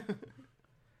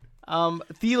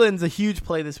 Thielen's a huge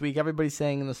play this week. Everybody's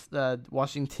saying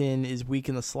Washington is weak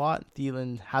in the slot.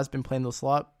 Thielen has been playing those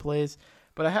slot plays,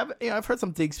 but I've heard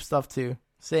some Diggs stuff too,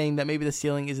 saying that maybe the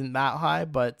ceiling isn't that high,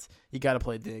 but you got to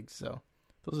play Diggs. So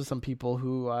those are some people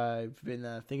who I've been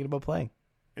thinking about playing.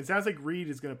 It sounds like Reed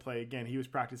is going to play again. He was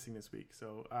practicing this week,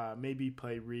 so maybe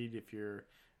play Reed if you're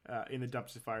in the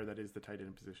dumpster fire that is the tight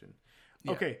end position.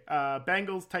 Yeah. Okay,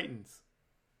 Bengals Titans.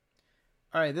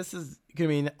 All right, this is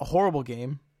going to be a horrible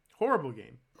game, Horrible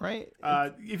game. right?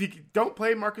 If you don't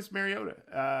play Marcus Mariota,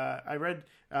 I read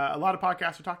a lot of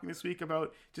podcasts are talking this week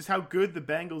about just how good the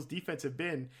Bengals defense have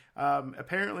been.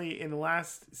 Apparently, in the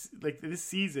last this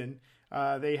season,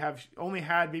 they have only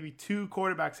had maybe 2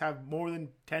 quarterbacks have more than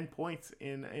 10 points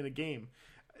in a game.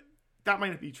 That might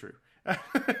not be true,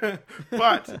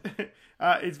 but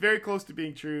it's very close to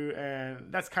being true,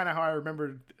 and that's kind of how I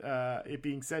remembered it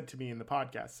being said to me in the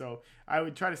podcast. So I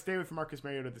would try to stay away from Marcus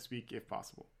Mariota this week if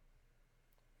possible.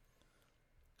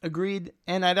 Agreed.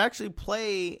 And I'd actually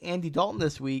play Andy Dalton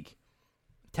this week.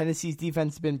 Tennessee's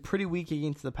defense has been pretty weak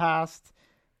against the pass.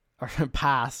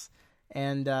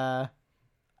 And I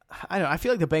don't know. I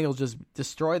feel like the Bengals just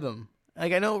destroy them. I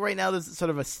know right now there's sort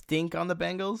of a stink on the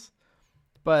Bengals,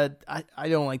 but I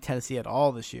don't like Tennessee at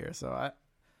all this year. So I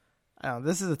don't know.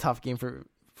 This is a tough game for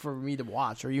me to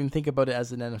watch or even think about it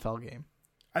as an NFL game.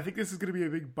 I think this is going to be a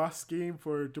big bust game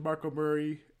for DeMarco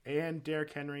Murray and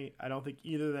Derrick Henry. I don't think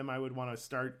either of them I would want to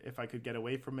start if I could get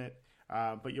away from it.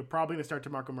 But you're probably going to start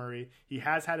DeMarco Murray. He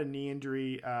has had a knee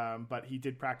injury, but he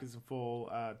did practice a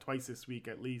full twice this week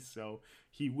at least. So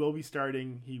he will be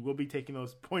starting. He will be taking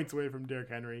those points away from Derrick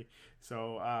Henry.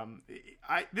 So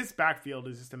this backfield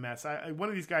is just a mess. One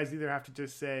of these guys either have to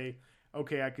just say,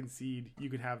 okay, I concede. You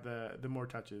can have the more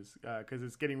touches because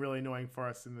it's getting really annoying for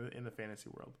us in the fantasy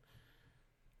world.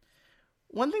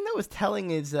 One thing that was telling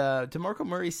is DeMarco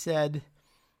Murray said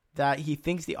that he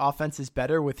thinks the offense is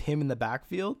better with him in the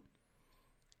backfield.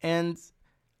 And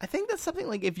I think that's something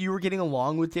like if you were getting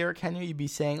along with Derrick Henry, you'd be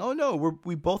saying, oh, no,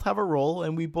 we both have a role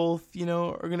and we both,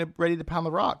 are going to ready to pound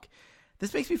the rock.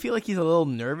 This makes me feel like he's a little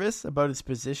nervous about his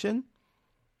position.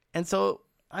 And so,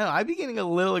 I don't know, I'd be getting a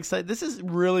little excited. This is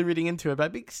really reading into it, but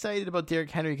I'd be excited about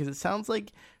Derrick Henry because it sounds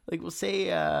like we'll say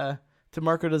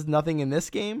DeMarco does nothing in this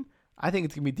game. I think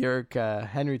it's going to be Derrick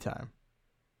Henry time.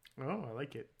 Oh, I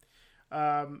like it.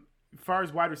 As far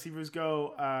as wide receivers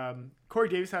go, Corey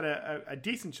Davis had a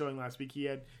decent showing last week. He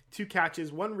had 2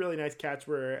 catches, one really nice catch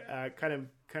where kind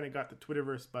of got the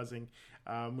Twitterverse buzzing,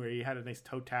 where he had a nice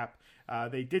toe tap.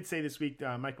 They did say this week,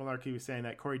 Mike Mularkey was saying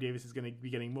that Corey Davis is going to be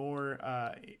getting more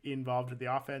involved with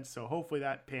the offense, so hopefully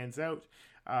that pans out.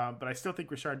 But I still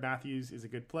think Rashard Matthews is a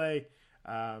good play.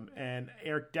 And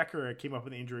Eric Decker came up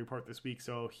with an injury report this week,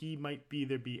 so he might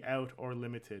either be out or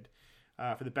limited.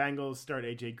 For the Bengals, start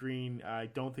AJ Green. I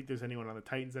don't think there's anyone on the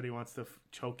Titans that he wants to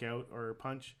choke out or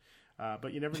punch,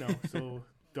 but you never know, so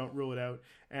don't rule it out.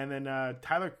 And then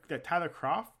Tyler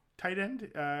Croft, tight end.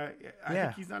 I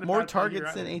think he's not a more bad player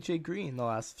targets than either. AJ Green the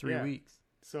last 3 weeks.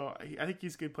 So I think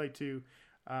he's a good play too.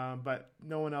 But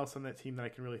no one else on that team that I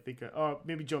can really think of. Oh,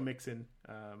 maybe Joe Mixon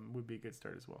would be a good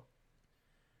start as well.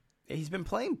 He's been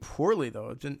playing poorly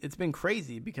though. It's been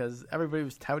crazy because everybody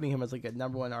was touting him as like a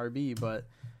number 1 RB, but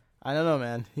I don't know,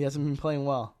 man. He hasn't been playing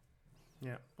well.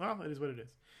 Yeah, well, it is what it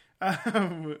is.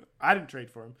 I didn't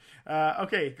trade for him.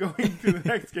 Okay, going to the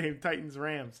next game,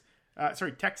 Texans-Rams.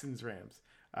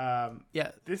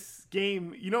 Yeah. This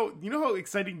game, you know how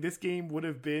exciting this game would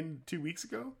have been 2 weeks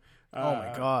ago? Oh,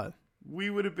 my God.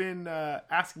 We would have been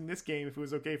asking this game if it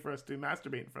was okay for us to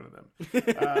masturbate in front of them.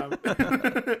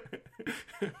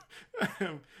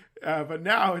 But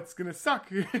now it's going to suck.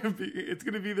 It's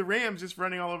going to be the Rams just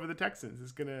running all over the Texans.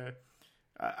 It's going to...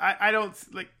 I don't...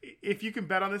 like. If you can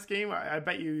bet on this game, I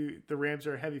bet you the Rams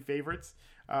are heavy favorites.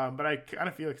 But I kind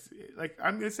of feel like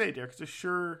I'm going to say, Derek, it's a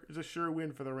sure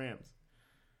win for the Rams.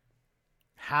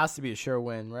 Has to be a sure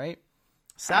win, right?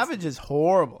 Savage is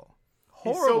horrible.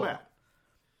 He's so bad.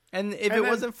 And if it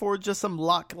wasn't for just some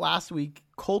luck last week,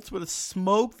 Colts would have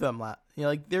smoked them.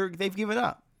 They've given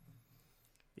up.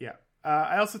 Yeah.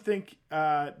 I also think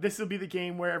this will be the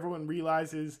game where everyone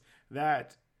realizes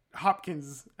that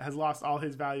Hopkins has lost all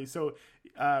his value. So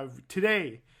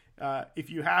today, if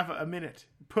you have a minute,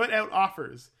 put out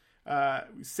offers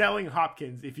selling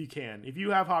Hopkins if you can. If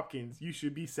you have Hopkins, you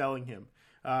should be selling him.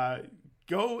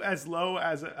 Go as low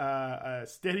as a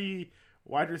steady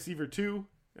wide receiver 2.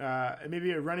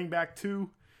 Maybe a running back 2,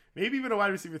 maybe even a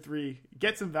wide receiver 3.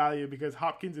 Get some value because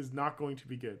Hopkins is not going to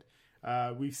be good.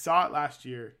 We saw it last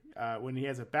year when he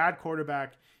has a bad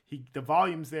quarterback. The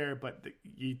volume's there, but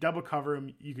you double cover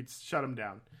him, you could shut him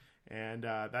down. And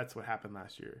that's what happened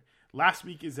last year. Last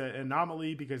week is an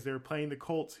anomaly because they were playing the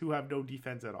Colts, who have no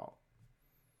defense at all.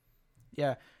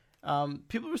 Yeah.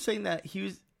 People were saying that he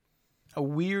was a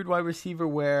weird wide receiver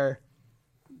where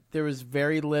there was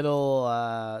very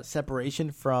little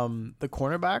separation from the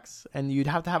cornerbacks, and you'd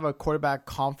have to have a quarterback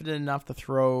confident enough to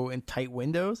throw in tight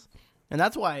windows. And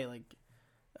that's why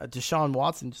Deshaun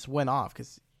Watson just went off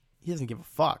because he doesn't give a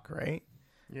fuck, right?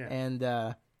 Yeah.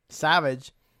 And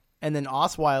Savage, and then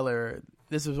Osweiler.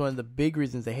 This was one of the big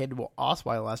reasons they hated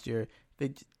Osweiler last year.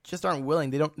 They just aren't willing.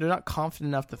 They're not confident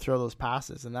enough to throw those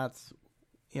passes, and that's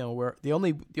where the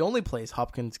only place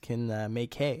Hopkins can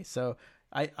make hay. So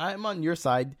I'm on your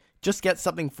side. Just get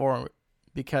something for him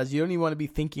because you don't even want to be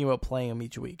thinking about playing him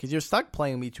each week because you're stuck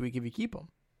playing him each week if you keep him.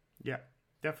 Yeah,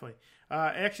 definitely.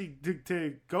 Actually,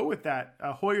 to go with that,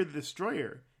 Hoyer the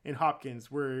Destroyer and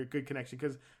Hopkins were a good connection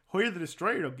because Hoyer the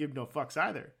Destroyer don't give no fucks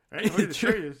either. Right? Hoyer the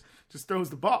Destroyer just throws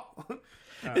the ball.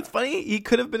 It's funny. He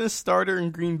could have been a starter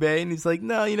in Green Bay, and he's like,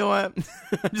 no, you know what?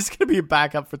 I'm just going to be a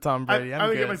backup for Tom Brady. I'm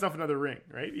going to get myself another ring,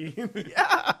 right?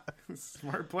 Yeah.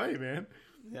 Smart play, man.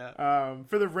 Yeah.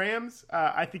 For the Rams,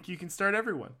 I think you can start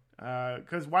everyone.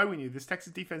 Because why wouldn't you? This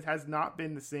Texas defense has not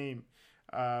been the same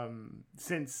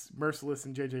since Merciless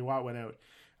and J.J. Watt went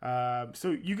out. So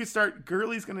you could start.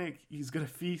 Gurley's he's gonna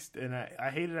feast, and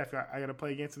I hate it. I got to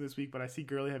play against him this week, but I see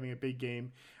Gurley having a big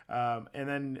game. And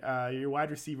then your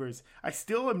wide receivers. I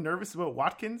still am nervous about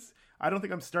Watkins. I don't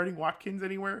think I'm starting Watkins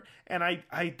anywhere, and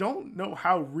I don't know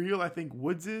how real I think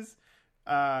Woods is.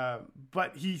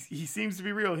 But he seems to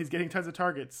be real. He's getting tons of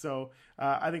targets, so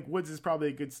I think Woods is probably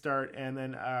a good start. And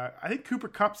then I think Cooper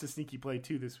Kupp's a sneaky play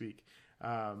too this week.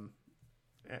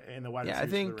 In the wide receivers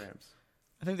for the Rams.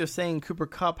 I think they're saying Cooper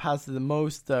Kupp has the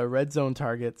most red zone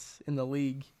targets in the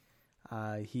league.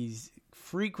 He's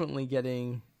frequently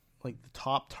getting the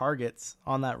top targets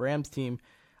on that Rams team.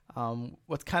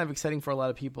 What's kind of exciting for a lot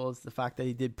of people is the fact that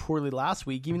he did poorly last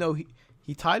week, even though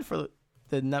he tied for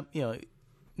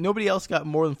nobody else got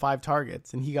more than 5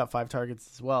 targets, and he got 5 targets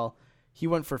as well. He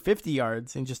went for 50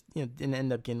 yards and just didn't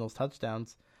end up getting those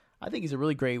touchdowns. I think he's a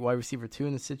really great wide receiver too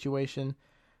in this situation.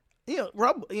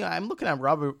 I'm looking at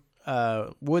Robert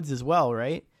Woods as well,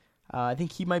 right? I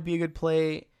think he might be a good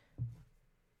play.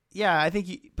 Yeah, I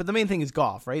think but the main thing is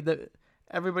Goff, right?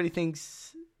 Everybody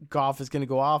thinks Goff is going to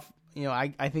go off.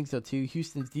 I think so too.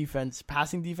 Houston's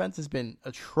passing defense has been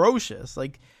atrocious.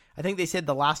 I think they said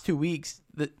the last 2 weeks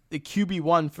that the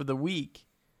QB1 for the week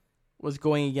was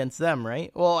going against them,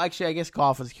 right? Well, actually, I guess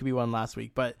Goff was QB1 last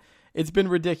week, but it's been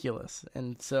ridiculous.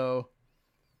 And so,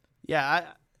 I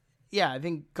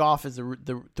think Goff is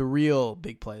the real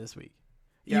big play this week.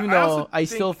 Yeah, even though I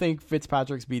still think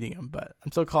Fitzpatrick's beating him, but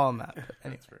I'm still calling that. Anyway.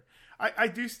 That's fair. I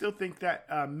do still think that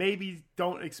maybe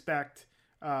don't expect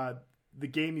the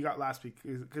game you got last week.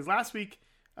 Because last week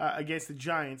against the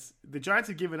Giants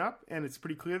had given up, and it's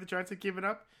pretty clear the Giants had given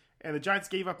up, and the Giants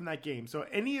gave up in that game. So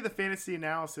any of the fantasy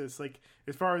analysis,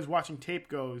 as far as watching tape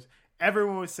goes,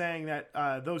 everyone was saying that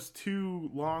those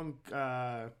two long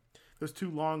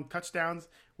touchdowns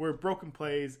were broken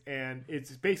plays, and it's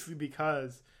basically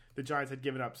because the Giants had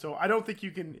given up. So I don't think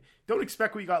don't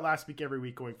expect what you got last week every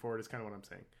week going forward is kind of what I'm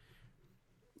saying.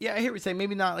 Yeah, I hear what you're saying.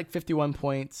 Maybe not 51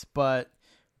 points, but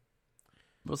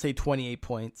We'll say 28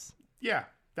 points. Yeah,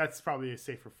 that's probably a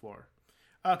safer floor.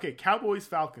 Okay, Cowboys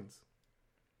Falcons.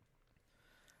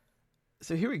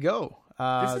 So here we go.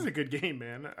 This is a good game,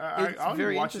 man. I'll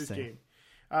very watch this interesting.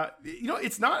 game.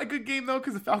 It's not a good game though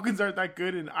because the Falcons aren't that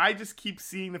good, and I just keep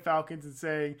seeing the Falcons and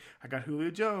saying, "I got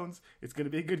Julio Jones. It's going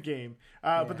to be a good game."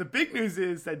 But the big news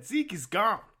is that Zeke is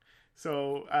gone,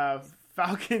 so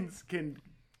Falcons can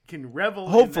revel.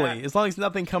 Hopefully, in that. as long as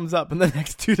nothing comes up in the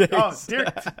next 2 days. Oh,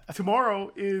 Derek,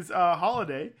 tomorrow is a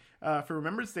holiday for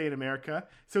Remembrance Day in America,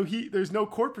 so there's no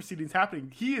court proceedings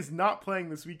happening. He is not playing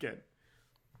this weekend.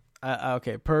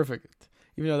 Okay, perfect.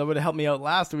 Even though that would have helped me out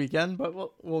last weekend, but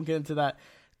we'll get into that.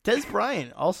 Des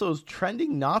Bryant also is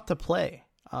trending not to play.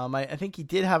 I think he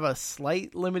did have a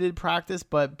slight limited practice,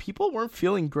 but people weren't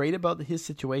feeling great about his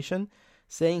situation,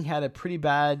 saying he had a pretty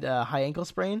bad high ankle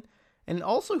sprain. And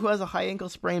also who has a high ankle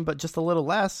sprain, but just a little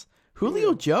less,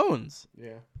 Julio Jones.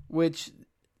 Yeah. Which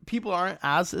people aren't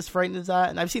as frightened as that.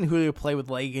 And I've seen Julio play with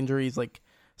leg injuries like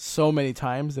so many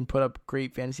times and put up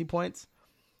great fantasy points.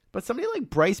 But somebody like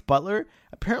Bryce Butler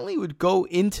apparently would go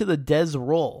into the Dez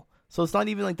role. So it's not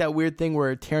even like that weird thing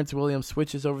where Terrence Williams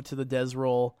switches over to the Dez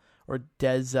role or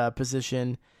Dez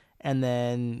position, and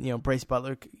then Bryce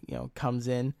Butler comes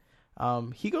in.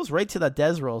 He goes right to that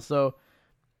Dez role. So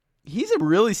he's a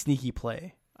really sneaky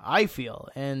play, I feel,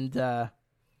 and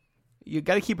you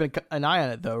got to keep an eye on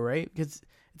it though, right? Because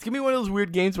it's gonna be one of those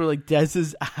weird games where like Dez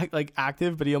is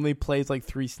active, but he only plays like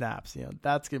 3 snaps.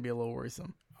 That's gonna be a little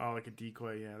worrisome. Oh, like a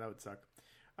decoy. Yeah, that would suck.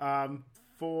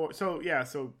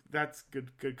 So that's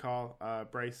good call.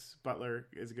 Bryce Butler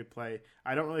is a good play.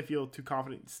 I don't really feel too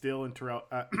confident still in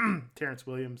Terrence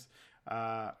Williams.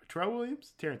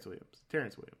 Terrence Williams.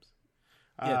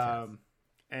 Yeah,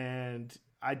 and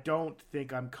I don't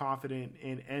think I'm confident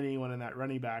in anyone in that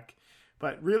running back.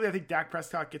 But really, I think Dak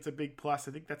Prescott gets a big plus.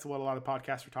 I think that's what a lot of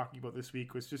podcasts were talking about this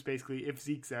week, was just basically if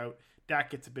Zeke's out, Dak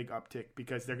gets a big uptick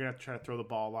because they're going to have to try to throw the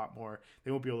ball a lot more.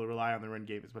 They won't be able to rely on the run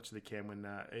game as much as they can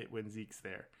when Zeke's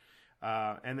there.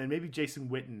 And then maybe Jason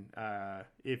Witten.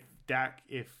 If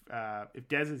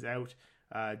Dez is out,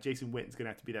 Jason Witten's going to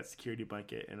have to be that security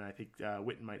blanket, and I think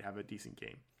Witten might have a decent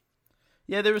game.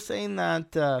 Yeah, they were saying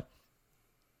that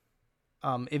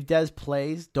if Dez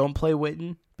plays, don't play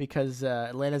Witten because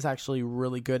Atlanta's actually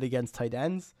really good against tight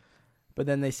ends. But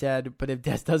then they said, but if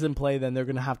Dez doesn't play, then they're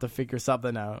going to have to figure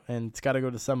something out, and it's got to go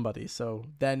to somebody. So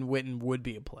then Witten would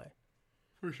be a play.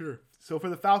 For sure. So for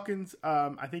the Falcons,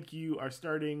 I think you are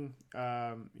starting.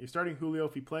 You're starting Julio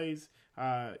if he plays.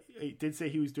 He did say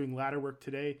he was doing ladder work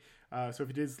today. So if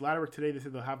he does ladder work today, they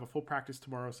said they'll have a full practice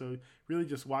tomorrow. So really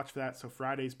just watch for that. So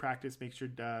Friday's practice, make sure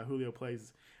Julio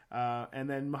plays. And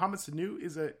then Mohamed Sanu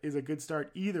is a good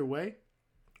start either way.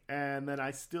 And then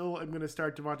I still am going to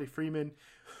start Devontae Freeman.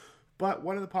 But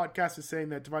one of the podcasts is saying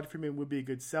that Devontae Freeman would be a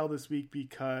good sell this week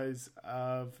because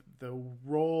of the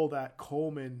role that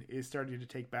Coleman is starting to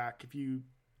take back. If you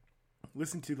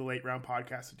listen to the late round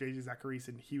podcast with JJ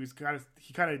Zachariason, he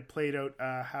kind of played out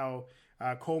how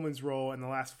Coleman's role in the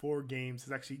last 4 games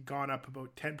has actually gone up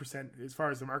about 10% as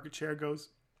far as the market share goes.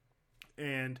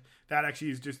 And that actually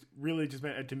is just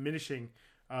meant a diminishing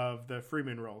of the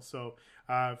Freeman role. So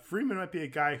Freeman might be a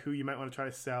guy who you might want to try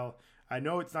to sell. I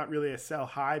know it's not really a sell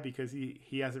high because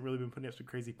he hasn't really been putting up some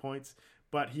crazy points,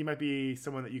 but he might be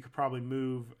someone that you could probably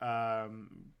move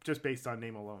just based on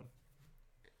name alone.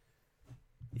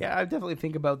 Yeah, I definitely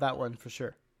think about that one for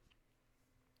sure.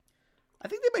 I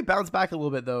think they might bounce back a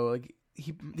little bit though. Like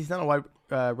he's not a wide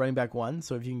running back 1,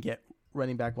 so if you can get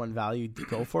running back 1 value,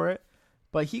 go for it.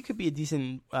 But he could be a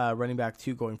decent running back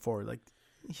 2 going forward. Like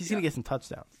he's going to get some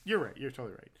touchdowns. You're right. You're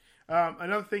totally right.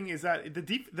 Another thing is that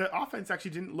the offense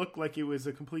actually didn't look like it was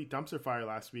a complete dumpster fire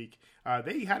last week.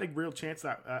 They had a real chance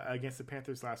against the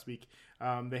Panthers last week.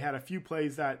 They had a few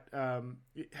plays that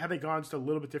had they gone just a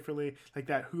little bit differently, like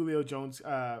that Julio Jones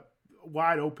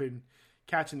wide open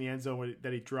catch in the end zone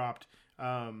that he dropped.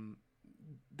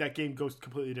 That game goes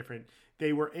completely different.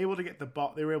 They were able to get the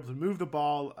ball. They were able to move the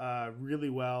ball really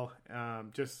well.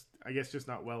 Just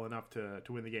not well enough to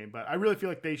win the game. But I really feel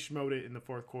like they schmoed it in the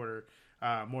fourth quarter.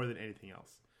 More than anything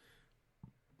else.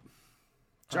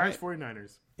 Giants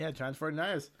 49ers. Yeah, Giants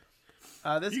 49ers.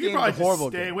 This you game can is a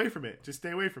horrible just stay game. away from it. Just stay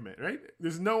away from it, right?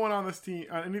 There's no one on this team,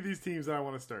 on any of these teams that I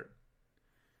want to start.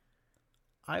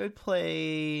 I would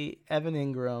play Evan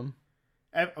Ingram.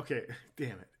 Okay,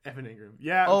 damn it. Evan Ingram.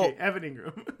 Yeah, okay, Evan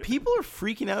Ingram. People are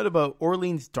freaking out about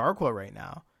Orleans Darkwa right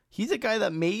now. He's a guy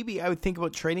that maybe I would think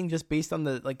about trading just based on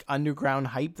the underground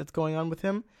hype that's going on with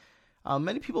him.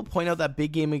 Many people point out that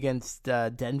big game against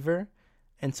Denver,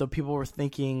 and so people were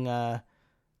thinking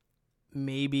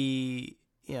maybe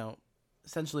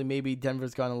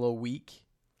Denver's gone a little weak,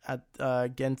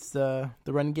 against the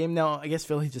run game. Now, I guess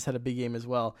Philly just had a big game as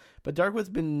well. But Darkwood's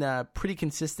been pretty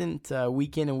consistent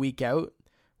week in and week out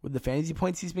with the fantasy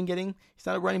points he's been getting. He's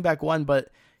not a running back one, but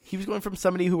he was going from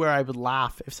somebody where I would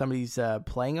laugh if somebody's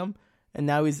playing him. And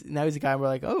now he's a guy where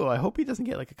like, oh, I hope he doesn't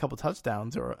get like a couple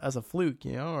touchdowns or as a fluke,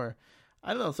 or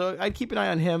I don't know. So I'd keep an eye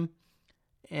on him.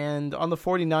 And on the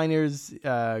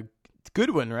 49ers,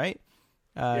 Goodwin, right?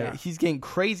 He's getting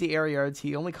crazy air yards.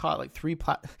 He only caught like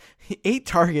 8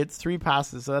 targets, 3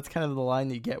 passes. So that's kind of the line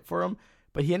that you get for him.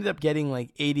 But he ended up getting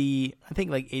like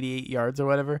 88 yards or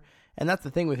whatever. And that's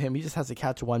the thing with him. He just has to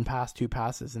catch 1 pass, 2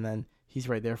 passes, and then he's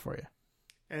right there for you.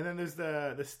 And then there's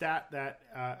the stat that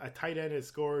a tight end has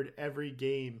scored every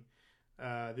game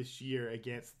this year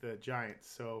against the Giants.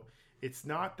 So it's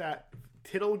not that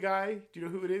Kittle guy. Do you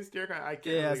know who it is, Derek? I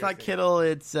can't. Yeah, it's not Kittle.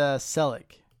 It's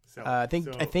Selleck. I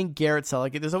think Garrett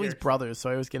Selleck. There's always brothers, so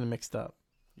I always get them mixed up.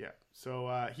 Yeah,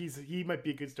 so he might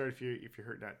be a good start if you're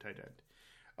hurting that tight end.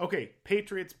 Okay,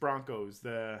 Patriots Broncos,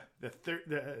 the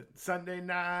Sunday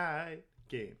night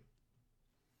game.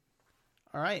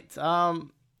 All right.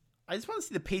 I just want to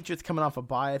see the Patriots coming off a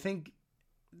bye. I think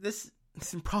this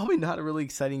is probably not a really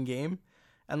exciting game,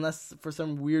 unless for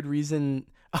some weird reason.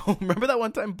 Oh, remember that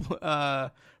one time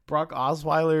Brock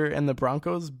Osweiler and the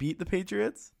Broncos beat the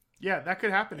Patriots? Yeah, that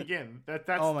could happen again. That's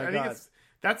oh my God.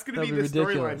 That's going to be the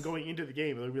storyline going into the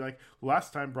game. It'll be like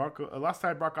last time Brock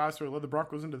Osweiler led the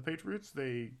Broncos into the Patriots,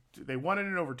 they won it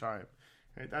in overtime.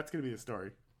 Right? That's going to be the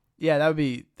story. Yeah, that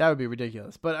would be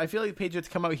ridiculous. But I feel like the Patriots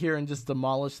come out here and just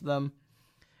demolish them.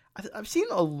 I've seen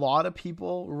a lot of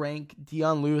people rank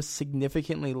Dion Lewis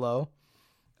significantly low.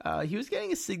 He was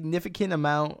getting a significant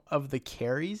amount of the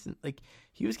carries. Like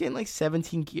he was getting like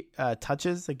 17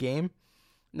 touches a game.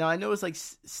 Now I know it's like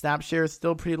snap share is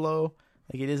still pretty low.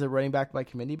 Like it is a running back by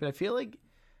committee, but I feel like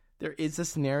there is a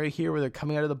scenario here where they're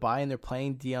coming out of the bye and they're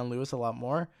playing Dion Lewis a lot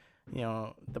more.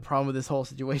 The problem with this whole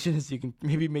situation is you can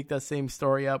maybe make that same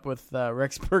story up with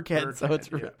Rex Burkhead, so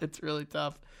it's really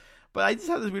tough. But I just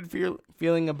have this weird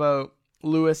feeling about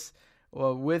Lewis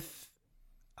with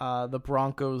the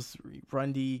Broncos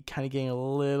run D kind of getting a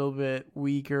little bit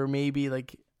weaker, maybe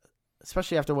like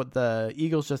especially after what the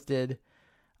Eagles just did.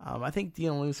 I think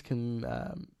Dion Lewis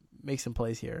can make some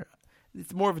plays here.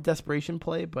 It's more of a desperation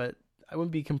play, but I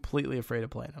wouldn't be completely afraid of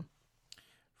playing him.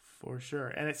 For sure.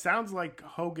 And it sounds like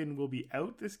Hogan will be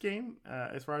out this game,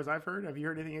 as far as I've heard. Have you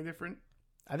heard anything different?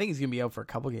 I think he's going to be out for a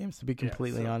couple games, to be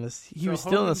completely honest. He was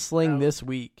still in a sling this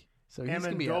week. So he's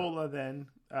going to be out. Amendola then,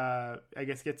 I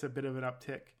guess, gets a bit of an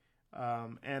uptick.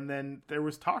 And then there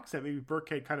was talks that maybe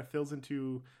Burkhead kind of fills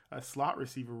into a slot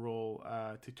receiver role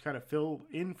to kind of fill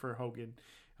in for Hogan.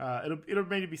 It'll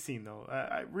maybe be seen, though.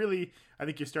 I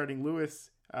think you're starting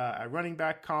Lewis at running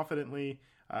back confidently.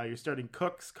 You're starting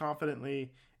Cooks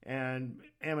confidently. And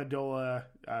Amendola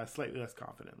slightly less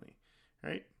confidently,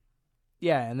 right?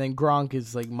 Yeah, and then Gronk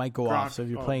is like might go off. So if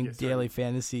you're playing daily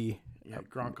fantasy,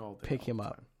 Gronk all day, pick him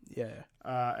up. Yeah.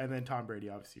 And then Tom Brady,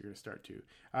 obviously, you're going to start too.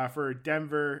 For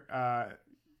Denver,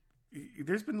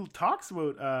 there's been talks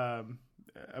about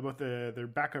their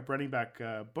backup running back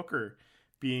Booker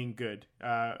being good.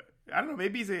 I don't know.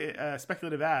 Maybe he's a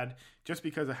speculative ad just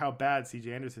because of how bad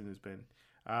C.J. Anderson has been.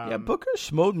 Booker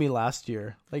schmoed me last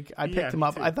year. Like I picked him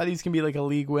up. Too. I thought he was gonna be like a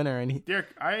league winner. And Derek,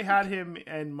 I had him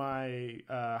in my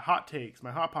hot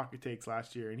pocket takes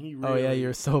last year, and he really,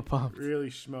 you're so pumped. Really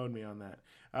schmoed me on that.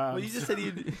 Well, you just said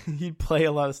he'd play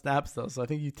a lot of snaps though, so I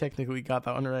think you technically got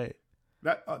that one right.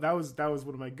 That was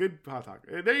one of my good hot talk.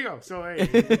 There you go. So hey.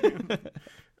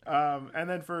 And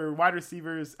then for wide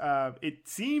receivers, it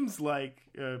seems like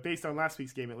based on last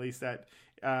week's game at least that.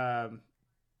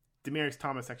 Demaryius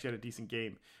Thomas actually had a decent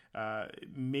game.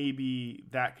 Maybe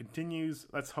that continues.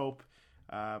 Let's hope.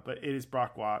 But it is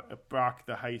Brock the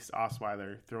Heist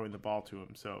Osweiler throwing the ball to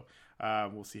him. So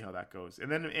we'll see how that goes.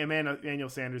 And then Emmanuel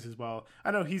Sanders as well.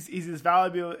 I know he's as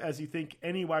valuable as you think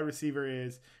any wide receiver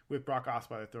is with Brock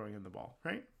Osweiler throwing him the ball,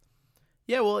 right?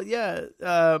 Yeah, well, yeah.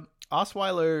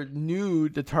 Osweiler knew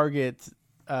to target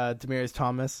Demaryius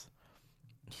Thomas.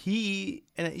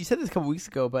 And you said this a couple weeks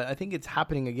ago, but I think it's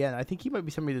happening again. I think he might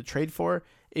be somebody to trade for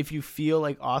if you feel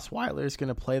like Osweiler is going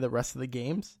to play the rest of the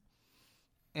games.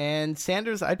 And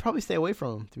Sanders, I'd probably stay away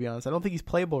from him, to be honest. I don't think he's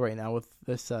playable right now with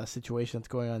this situation that's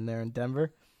going on there in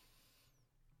Denver.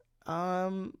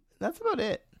 That's about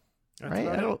it.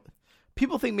 Right?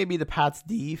 People think maybe the Pats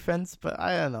defense, but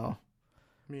I don't know.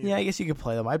 Yeah, I guess you could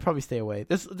play them. I'd probably stay away.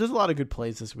 There's a lot of good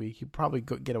plays this week. You'd probably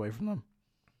get away from them.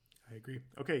 I agree.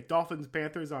 Okay,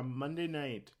 Dolphins-Panthers on Monday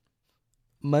night.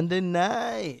 Monday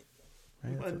night.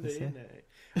 Right, Monday night.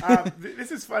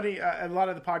 This is funny. A lot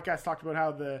of the podcasts talked about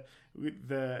how the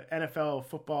NFL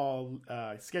football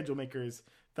schedule makers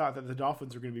thought that the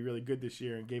Dolphins were going to be really good this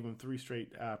year and gave them 3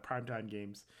 straight primetime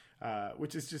games,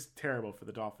 which is just terrible for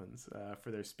the Dolphins,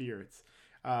 for their spirits.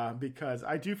 Because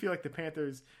I do feel like the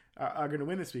Panthers are going to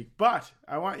win this week. But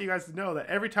I want you guys to know that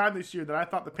every time this year that I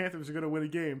thought the Panthers were going to win a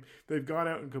game, they've gone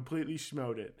out and completely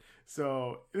schmoed it.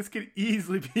 So this could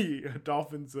easily be a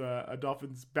Dolphins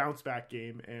bounce back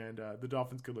game, and the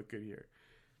Dolphins could look good here.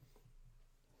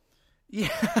 Yeah,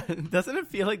 doesn't it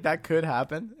feel like that could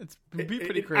happen? It'd be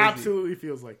pretty crazy. It absolutely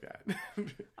feels like that.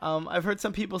 I've heard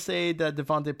some people say that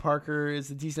Devontae Parker is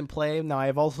a decent play. Now,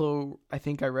 I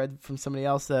think I read from somebody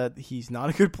else that he's not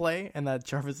a good play and that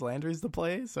Jarvis Landry is the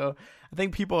play. So I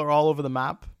think people are all over the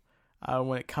map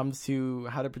when it comes to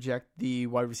how to project the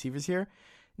wide receivers here.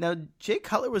 Now, Jay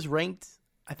Cutler was ranked,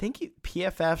 I think,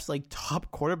 PFF's like top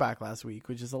quarterback last week,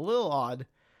 which is a little odd.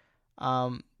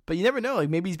 But you never know. Like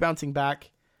maybe he's bouncing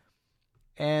back.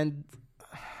 And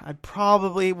I'd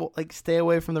probably stay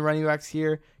away from the running backs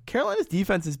here. Carolina's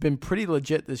defense has been pretty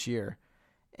legit this year,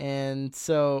 and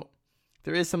so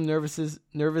there is some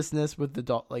nervousness with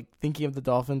the thinking of the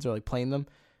Dolphins or playing them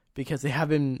because they have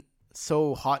been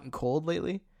so hot and cold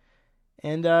lately.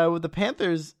 And with the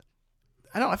Panthers,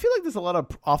 I feel like there's a lot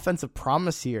of offensive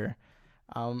promise here.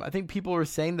 I think people were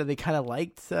saying that they kind of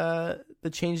liked the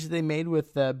changes they made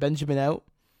with Benjamin out.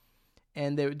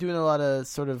 And they were doing a lot of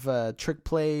sort of trick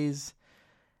plays.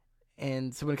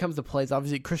 And so when it comes to plays,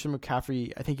 obviously Christian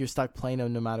McCaffrey, I think you're stuck playing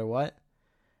him no matter what.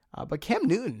 But Cam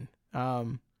Newton,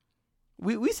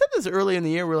 we said this earlier in the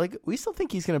year. We still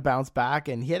think he's going to bounce back.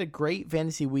 And he had a great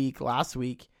fantasy week last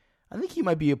week. I think he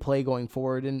might be a play going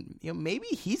forward. And maybe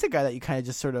he's a guy that you kind of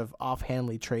just sort of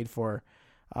offhandedly trade for.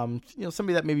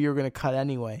 Somebody that maybe you're going to cut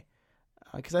anyway.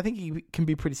 Because I think he can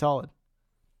be pretty solid.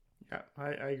 Yeah,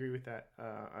 I agree with that.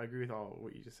 I agree with all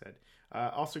what you just said.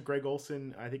 Also, Greg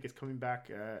Olsen, I think, is coming back.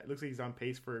 It looks like he's on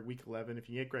pace for week 11. If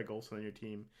you get Greg Olsen on your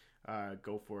team,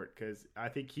 go for it, because I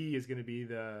think he is going to be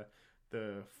the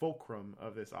fulcrum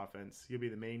of this offense. He'll be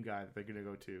the main guy that they're going to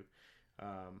go to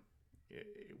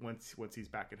once he's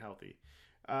back and healthy.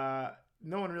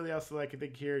 No one really else that I can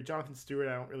think here. Jonathan Stewart,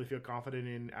 I don't really feel confident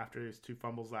in after his 2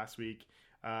 fumbles last week.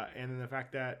 And then the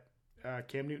fact that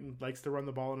Cam Newton likes to run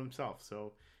the ball on himself.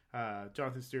 So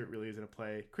Jonathan Stewart really isn't a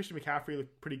play. Christian McCaffrey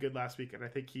looked pretty good last week, and I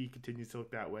think he continues to look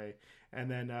that way.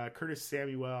 And then Curtis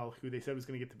Samuel, who they said was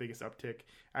going to get the biggest uptick,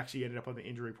 actually ended up on the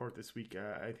injury report this week.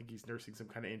 I think he's nursing some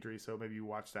kind of injury, so maybe you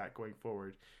watch that going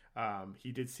forward.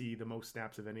 He did see the most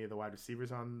snaps of any of the wide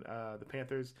receivers on the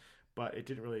Panthers, but it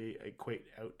didn't really equate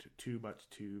out too much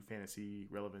to fantasy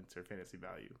relevance or fantasy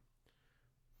value.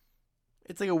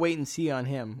 It's like a wait and see on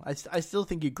him. I still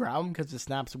think you grab him because the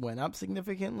snaps went up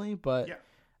significantly, but yeah.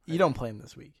 You don't play him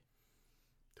this week.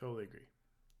 Totally agree.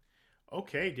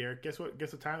 Okay, Derek, guess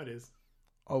what time it is?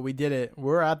 Oh, we did it.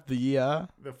 We're at the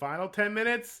final 10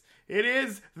 minutes. It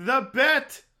is the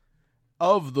bet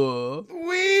of the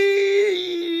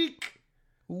week.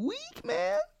 Week,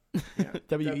 man. Yeah,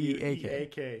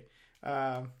 W-E-A-K.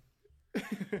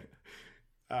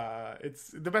 It's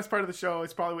the best part of the show.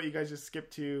 It's probably what you guys just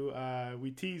skipped to.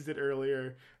 We teased it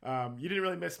earlier. You didn't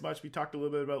really miss much. We talked a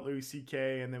little bit about Louis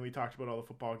C.K. and then we talked about all the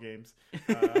football games.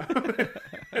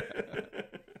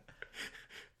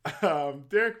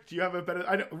 Derek, do you have a better?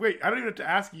 I don't even have to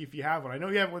ask you if you have one. I know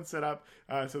you have one set up,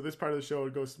 so this part of the show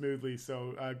would go smoothly.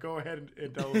 So go ahead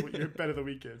and tell us what your bet of the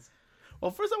week is.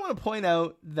 Well, first I want to point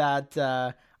out that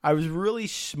I was really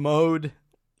schmoed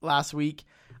last week.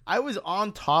 I was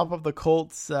on top of the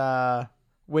Colts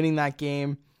winning that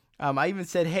game. I even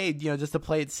said, hey, just to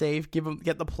play it safe, get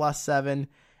the +7.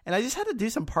 And I just had to do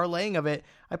some parlaying of it.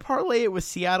 I parlay it with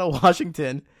Seattle,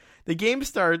 Washington. The game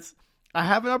starts. I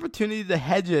have an opportunity to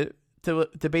hedge it to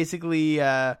basically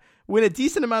win a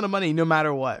decent amount of money no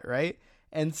matter what, right?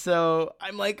 And so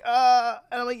I'm like,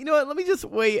 you know what? Let me just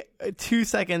wait 2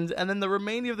 seconds. And then the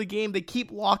remainder of the game, they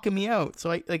keep locking me out.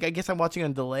 So I guess I'm watching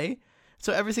on delay.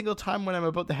 So every single time when I'm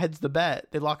about to hedge the bet,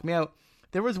 they lock me out.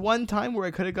 There was one time where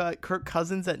I could have got Kirk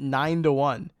Cousins at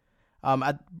 9-1,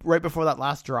 right before that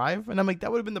last drive, and I'm like,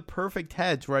 that would have been the perfect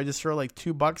hedge where I just throw like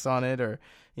 $2 on it, or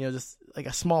just like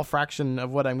a small fraction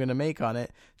of what I'm going to make on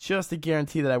it, just to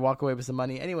guarantee that I walk away with some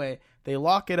money. Anyway, they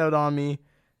lock it out on me.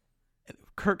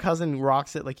 Kirk Cousins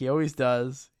rocks it like he always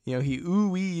does. He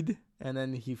ooh-weed, and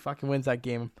then he fucking wins that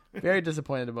game. Very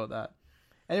disappointed about that.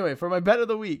 Anyway, for my bet of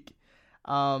the week,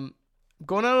 going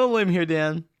out on a limb here,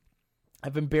 Dan.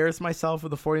 I've embarrassed myself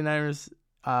with the 49ers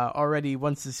already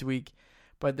once this week,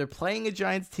 but they're playing a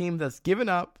Giants team that's given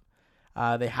up.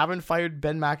 They haven't fired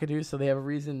Ben McAdoo, so they have a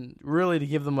reason really to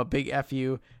give them a big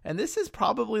FU. And this is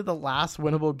probably the last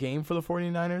winnable game for the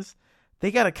 49ers.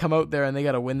 They got to come out there and they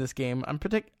got to win this game. I'm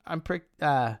going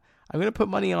to put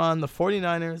money on the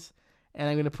 49ers, and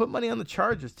I'm going to put money on the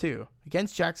Chargers too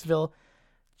against Jacksonville.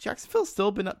 Jacksonville's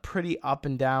still been pretty up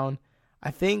and down. I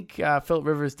think Phillip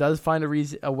Rivers does find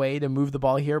a way to move the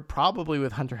ball here, probably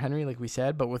with Hunter Henry, like we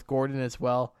said, but with Gordon as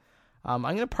well. I'm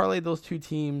going to parlay those two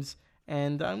teams,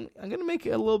 and I'm going to make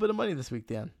a little bit of money this week,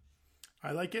 Dan.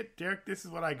 I like it. Derek, this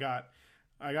is what I got.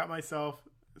 I got myself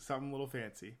something a little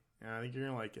fancy, and I think you're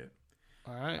going to like it.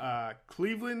 All right. The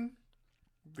Cleveland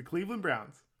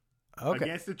Browns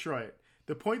against Detroit.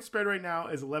 The point spread right now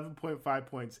is 11.5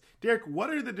 points. Derek, what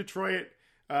are the Detroit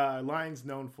Lions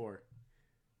known for?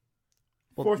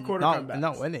 Fourth quarter comebacks.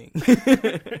 Not winning.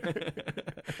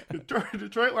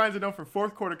 Detroit Lions are known for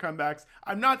fourth quarter comebacks.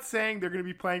 I'm not saying they're going to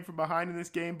be playing from behind in this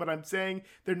game, but I'm saying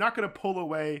they're not going to pull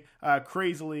away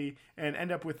crazily and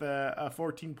end up with a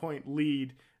 14-point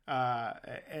lead.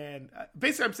 And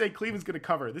basically, I'm saying Cleveland's going to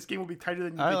cover. This game will be tighter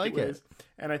than you think it is.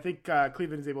 And I think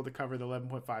Cleveland is able to cover the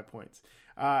 11.5 points.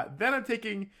 Then I'm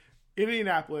taking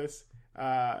Indianapolis.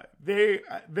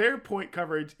 Their point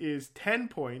coverage is 10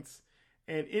 points.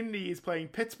 And Indy is playing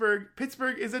Pittsburgh.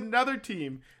 Pittsburgh is another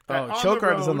team. Choke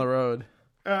is on the road.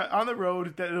 On the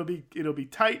road, that it'll be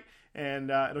tight, and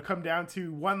it'll come down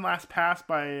to one last pass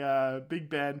by Big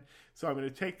Ben. So I'm going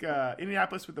to take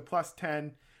Indianapolis with the plus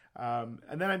 10, and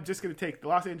then I'm just going to take the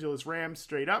Los Angeles Rams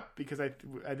straight up because I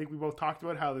think we both talked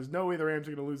about how there's no way the Rams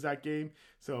are going to lose that game.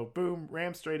 So boom,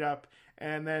 Rams straight up,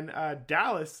 and then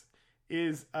Dallas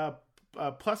is a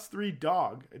plus 3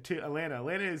 dog to Atlanta.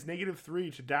 Atlanta is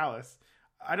 -3 to Dallas.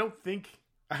 I think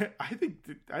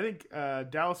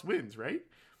Dallas wins, right?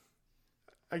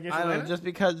 Against I don't Atlanta? know, just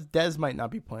because Dez might not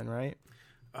be playing, right?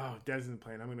 Oh, Dez isn't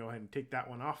playing. I'm going to go ahead and take that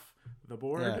one off the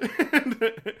board. Yeah.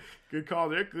 Good call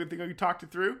there. Good thing I talked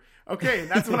it through. Okay, and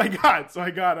that's what I got. So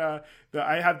I got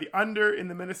I have the under in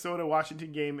the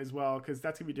Minnesota-Washington game as well because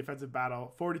that's going to be a defensive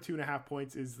battle. 42.5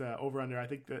 points is the over-under. I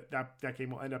think that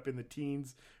game will end up in the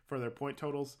teens for their point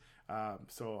totals.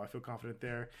 So I feel confident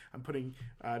there. I'm putting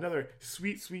another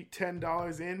sweet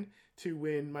 $10 in to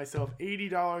win myself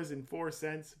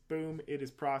 $80.04. Boom, it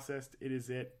is processed. It is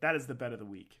it. That is the bet of the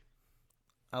week.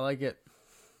 I like it.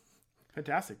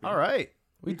 Fantastic, man. All right.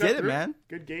 We did it, man.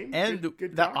 Good game. And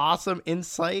good that awesome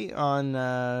insight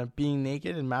on being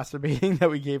naked and masturbating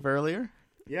that we gave earlier.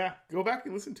 Yeah, go back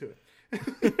and listen to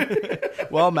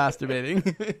it. While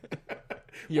masturbating.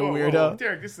 You weirdo. Whoa.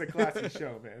 Derek, this is a classy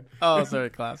show, man. Oh, sorry,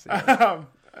 classy.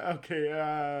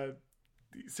 Okay.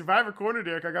 Survivor Corner,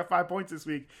 Derek. I got 5 points this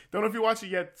week. Don't know if you watched it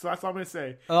yet, so that's all I'm going to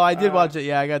say. Oh, I did watch it.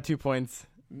 Yeah, I got 2 points.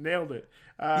 Nailed it.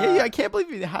 Yeah, I can't believe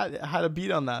you had a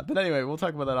beat on that. But anyway, we'll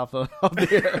talk about that off the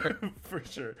air. For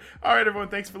sure. All right, everyone.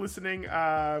 Thanks for listening.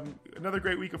 Another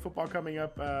great week of football coming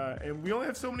up. And we only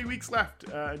have so many weeks left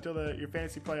until your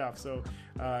fantasy playoffs. So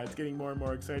it's getting more and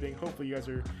more exciting. Hopefully you guys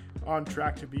are on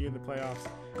track to be in the playoffs.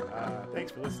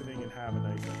 Thanks for listening and have a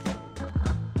nice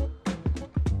evening.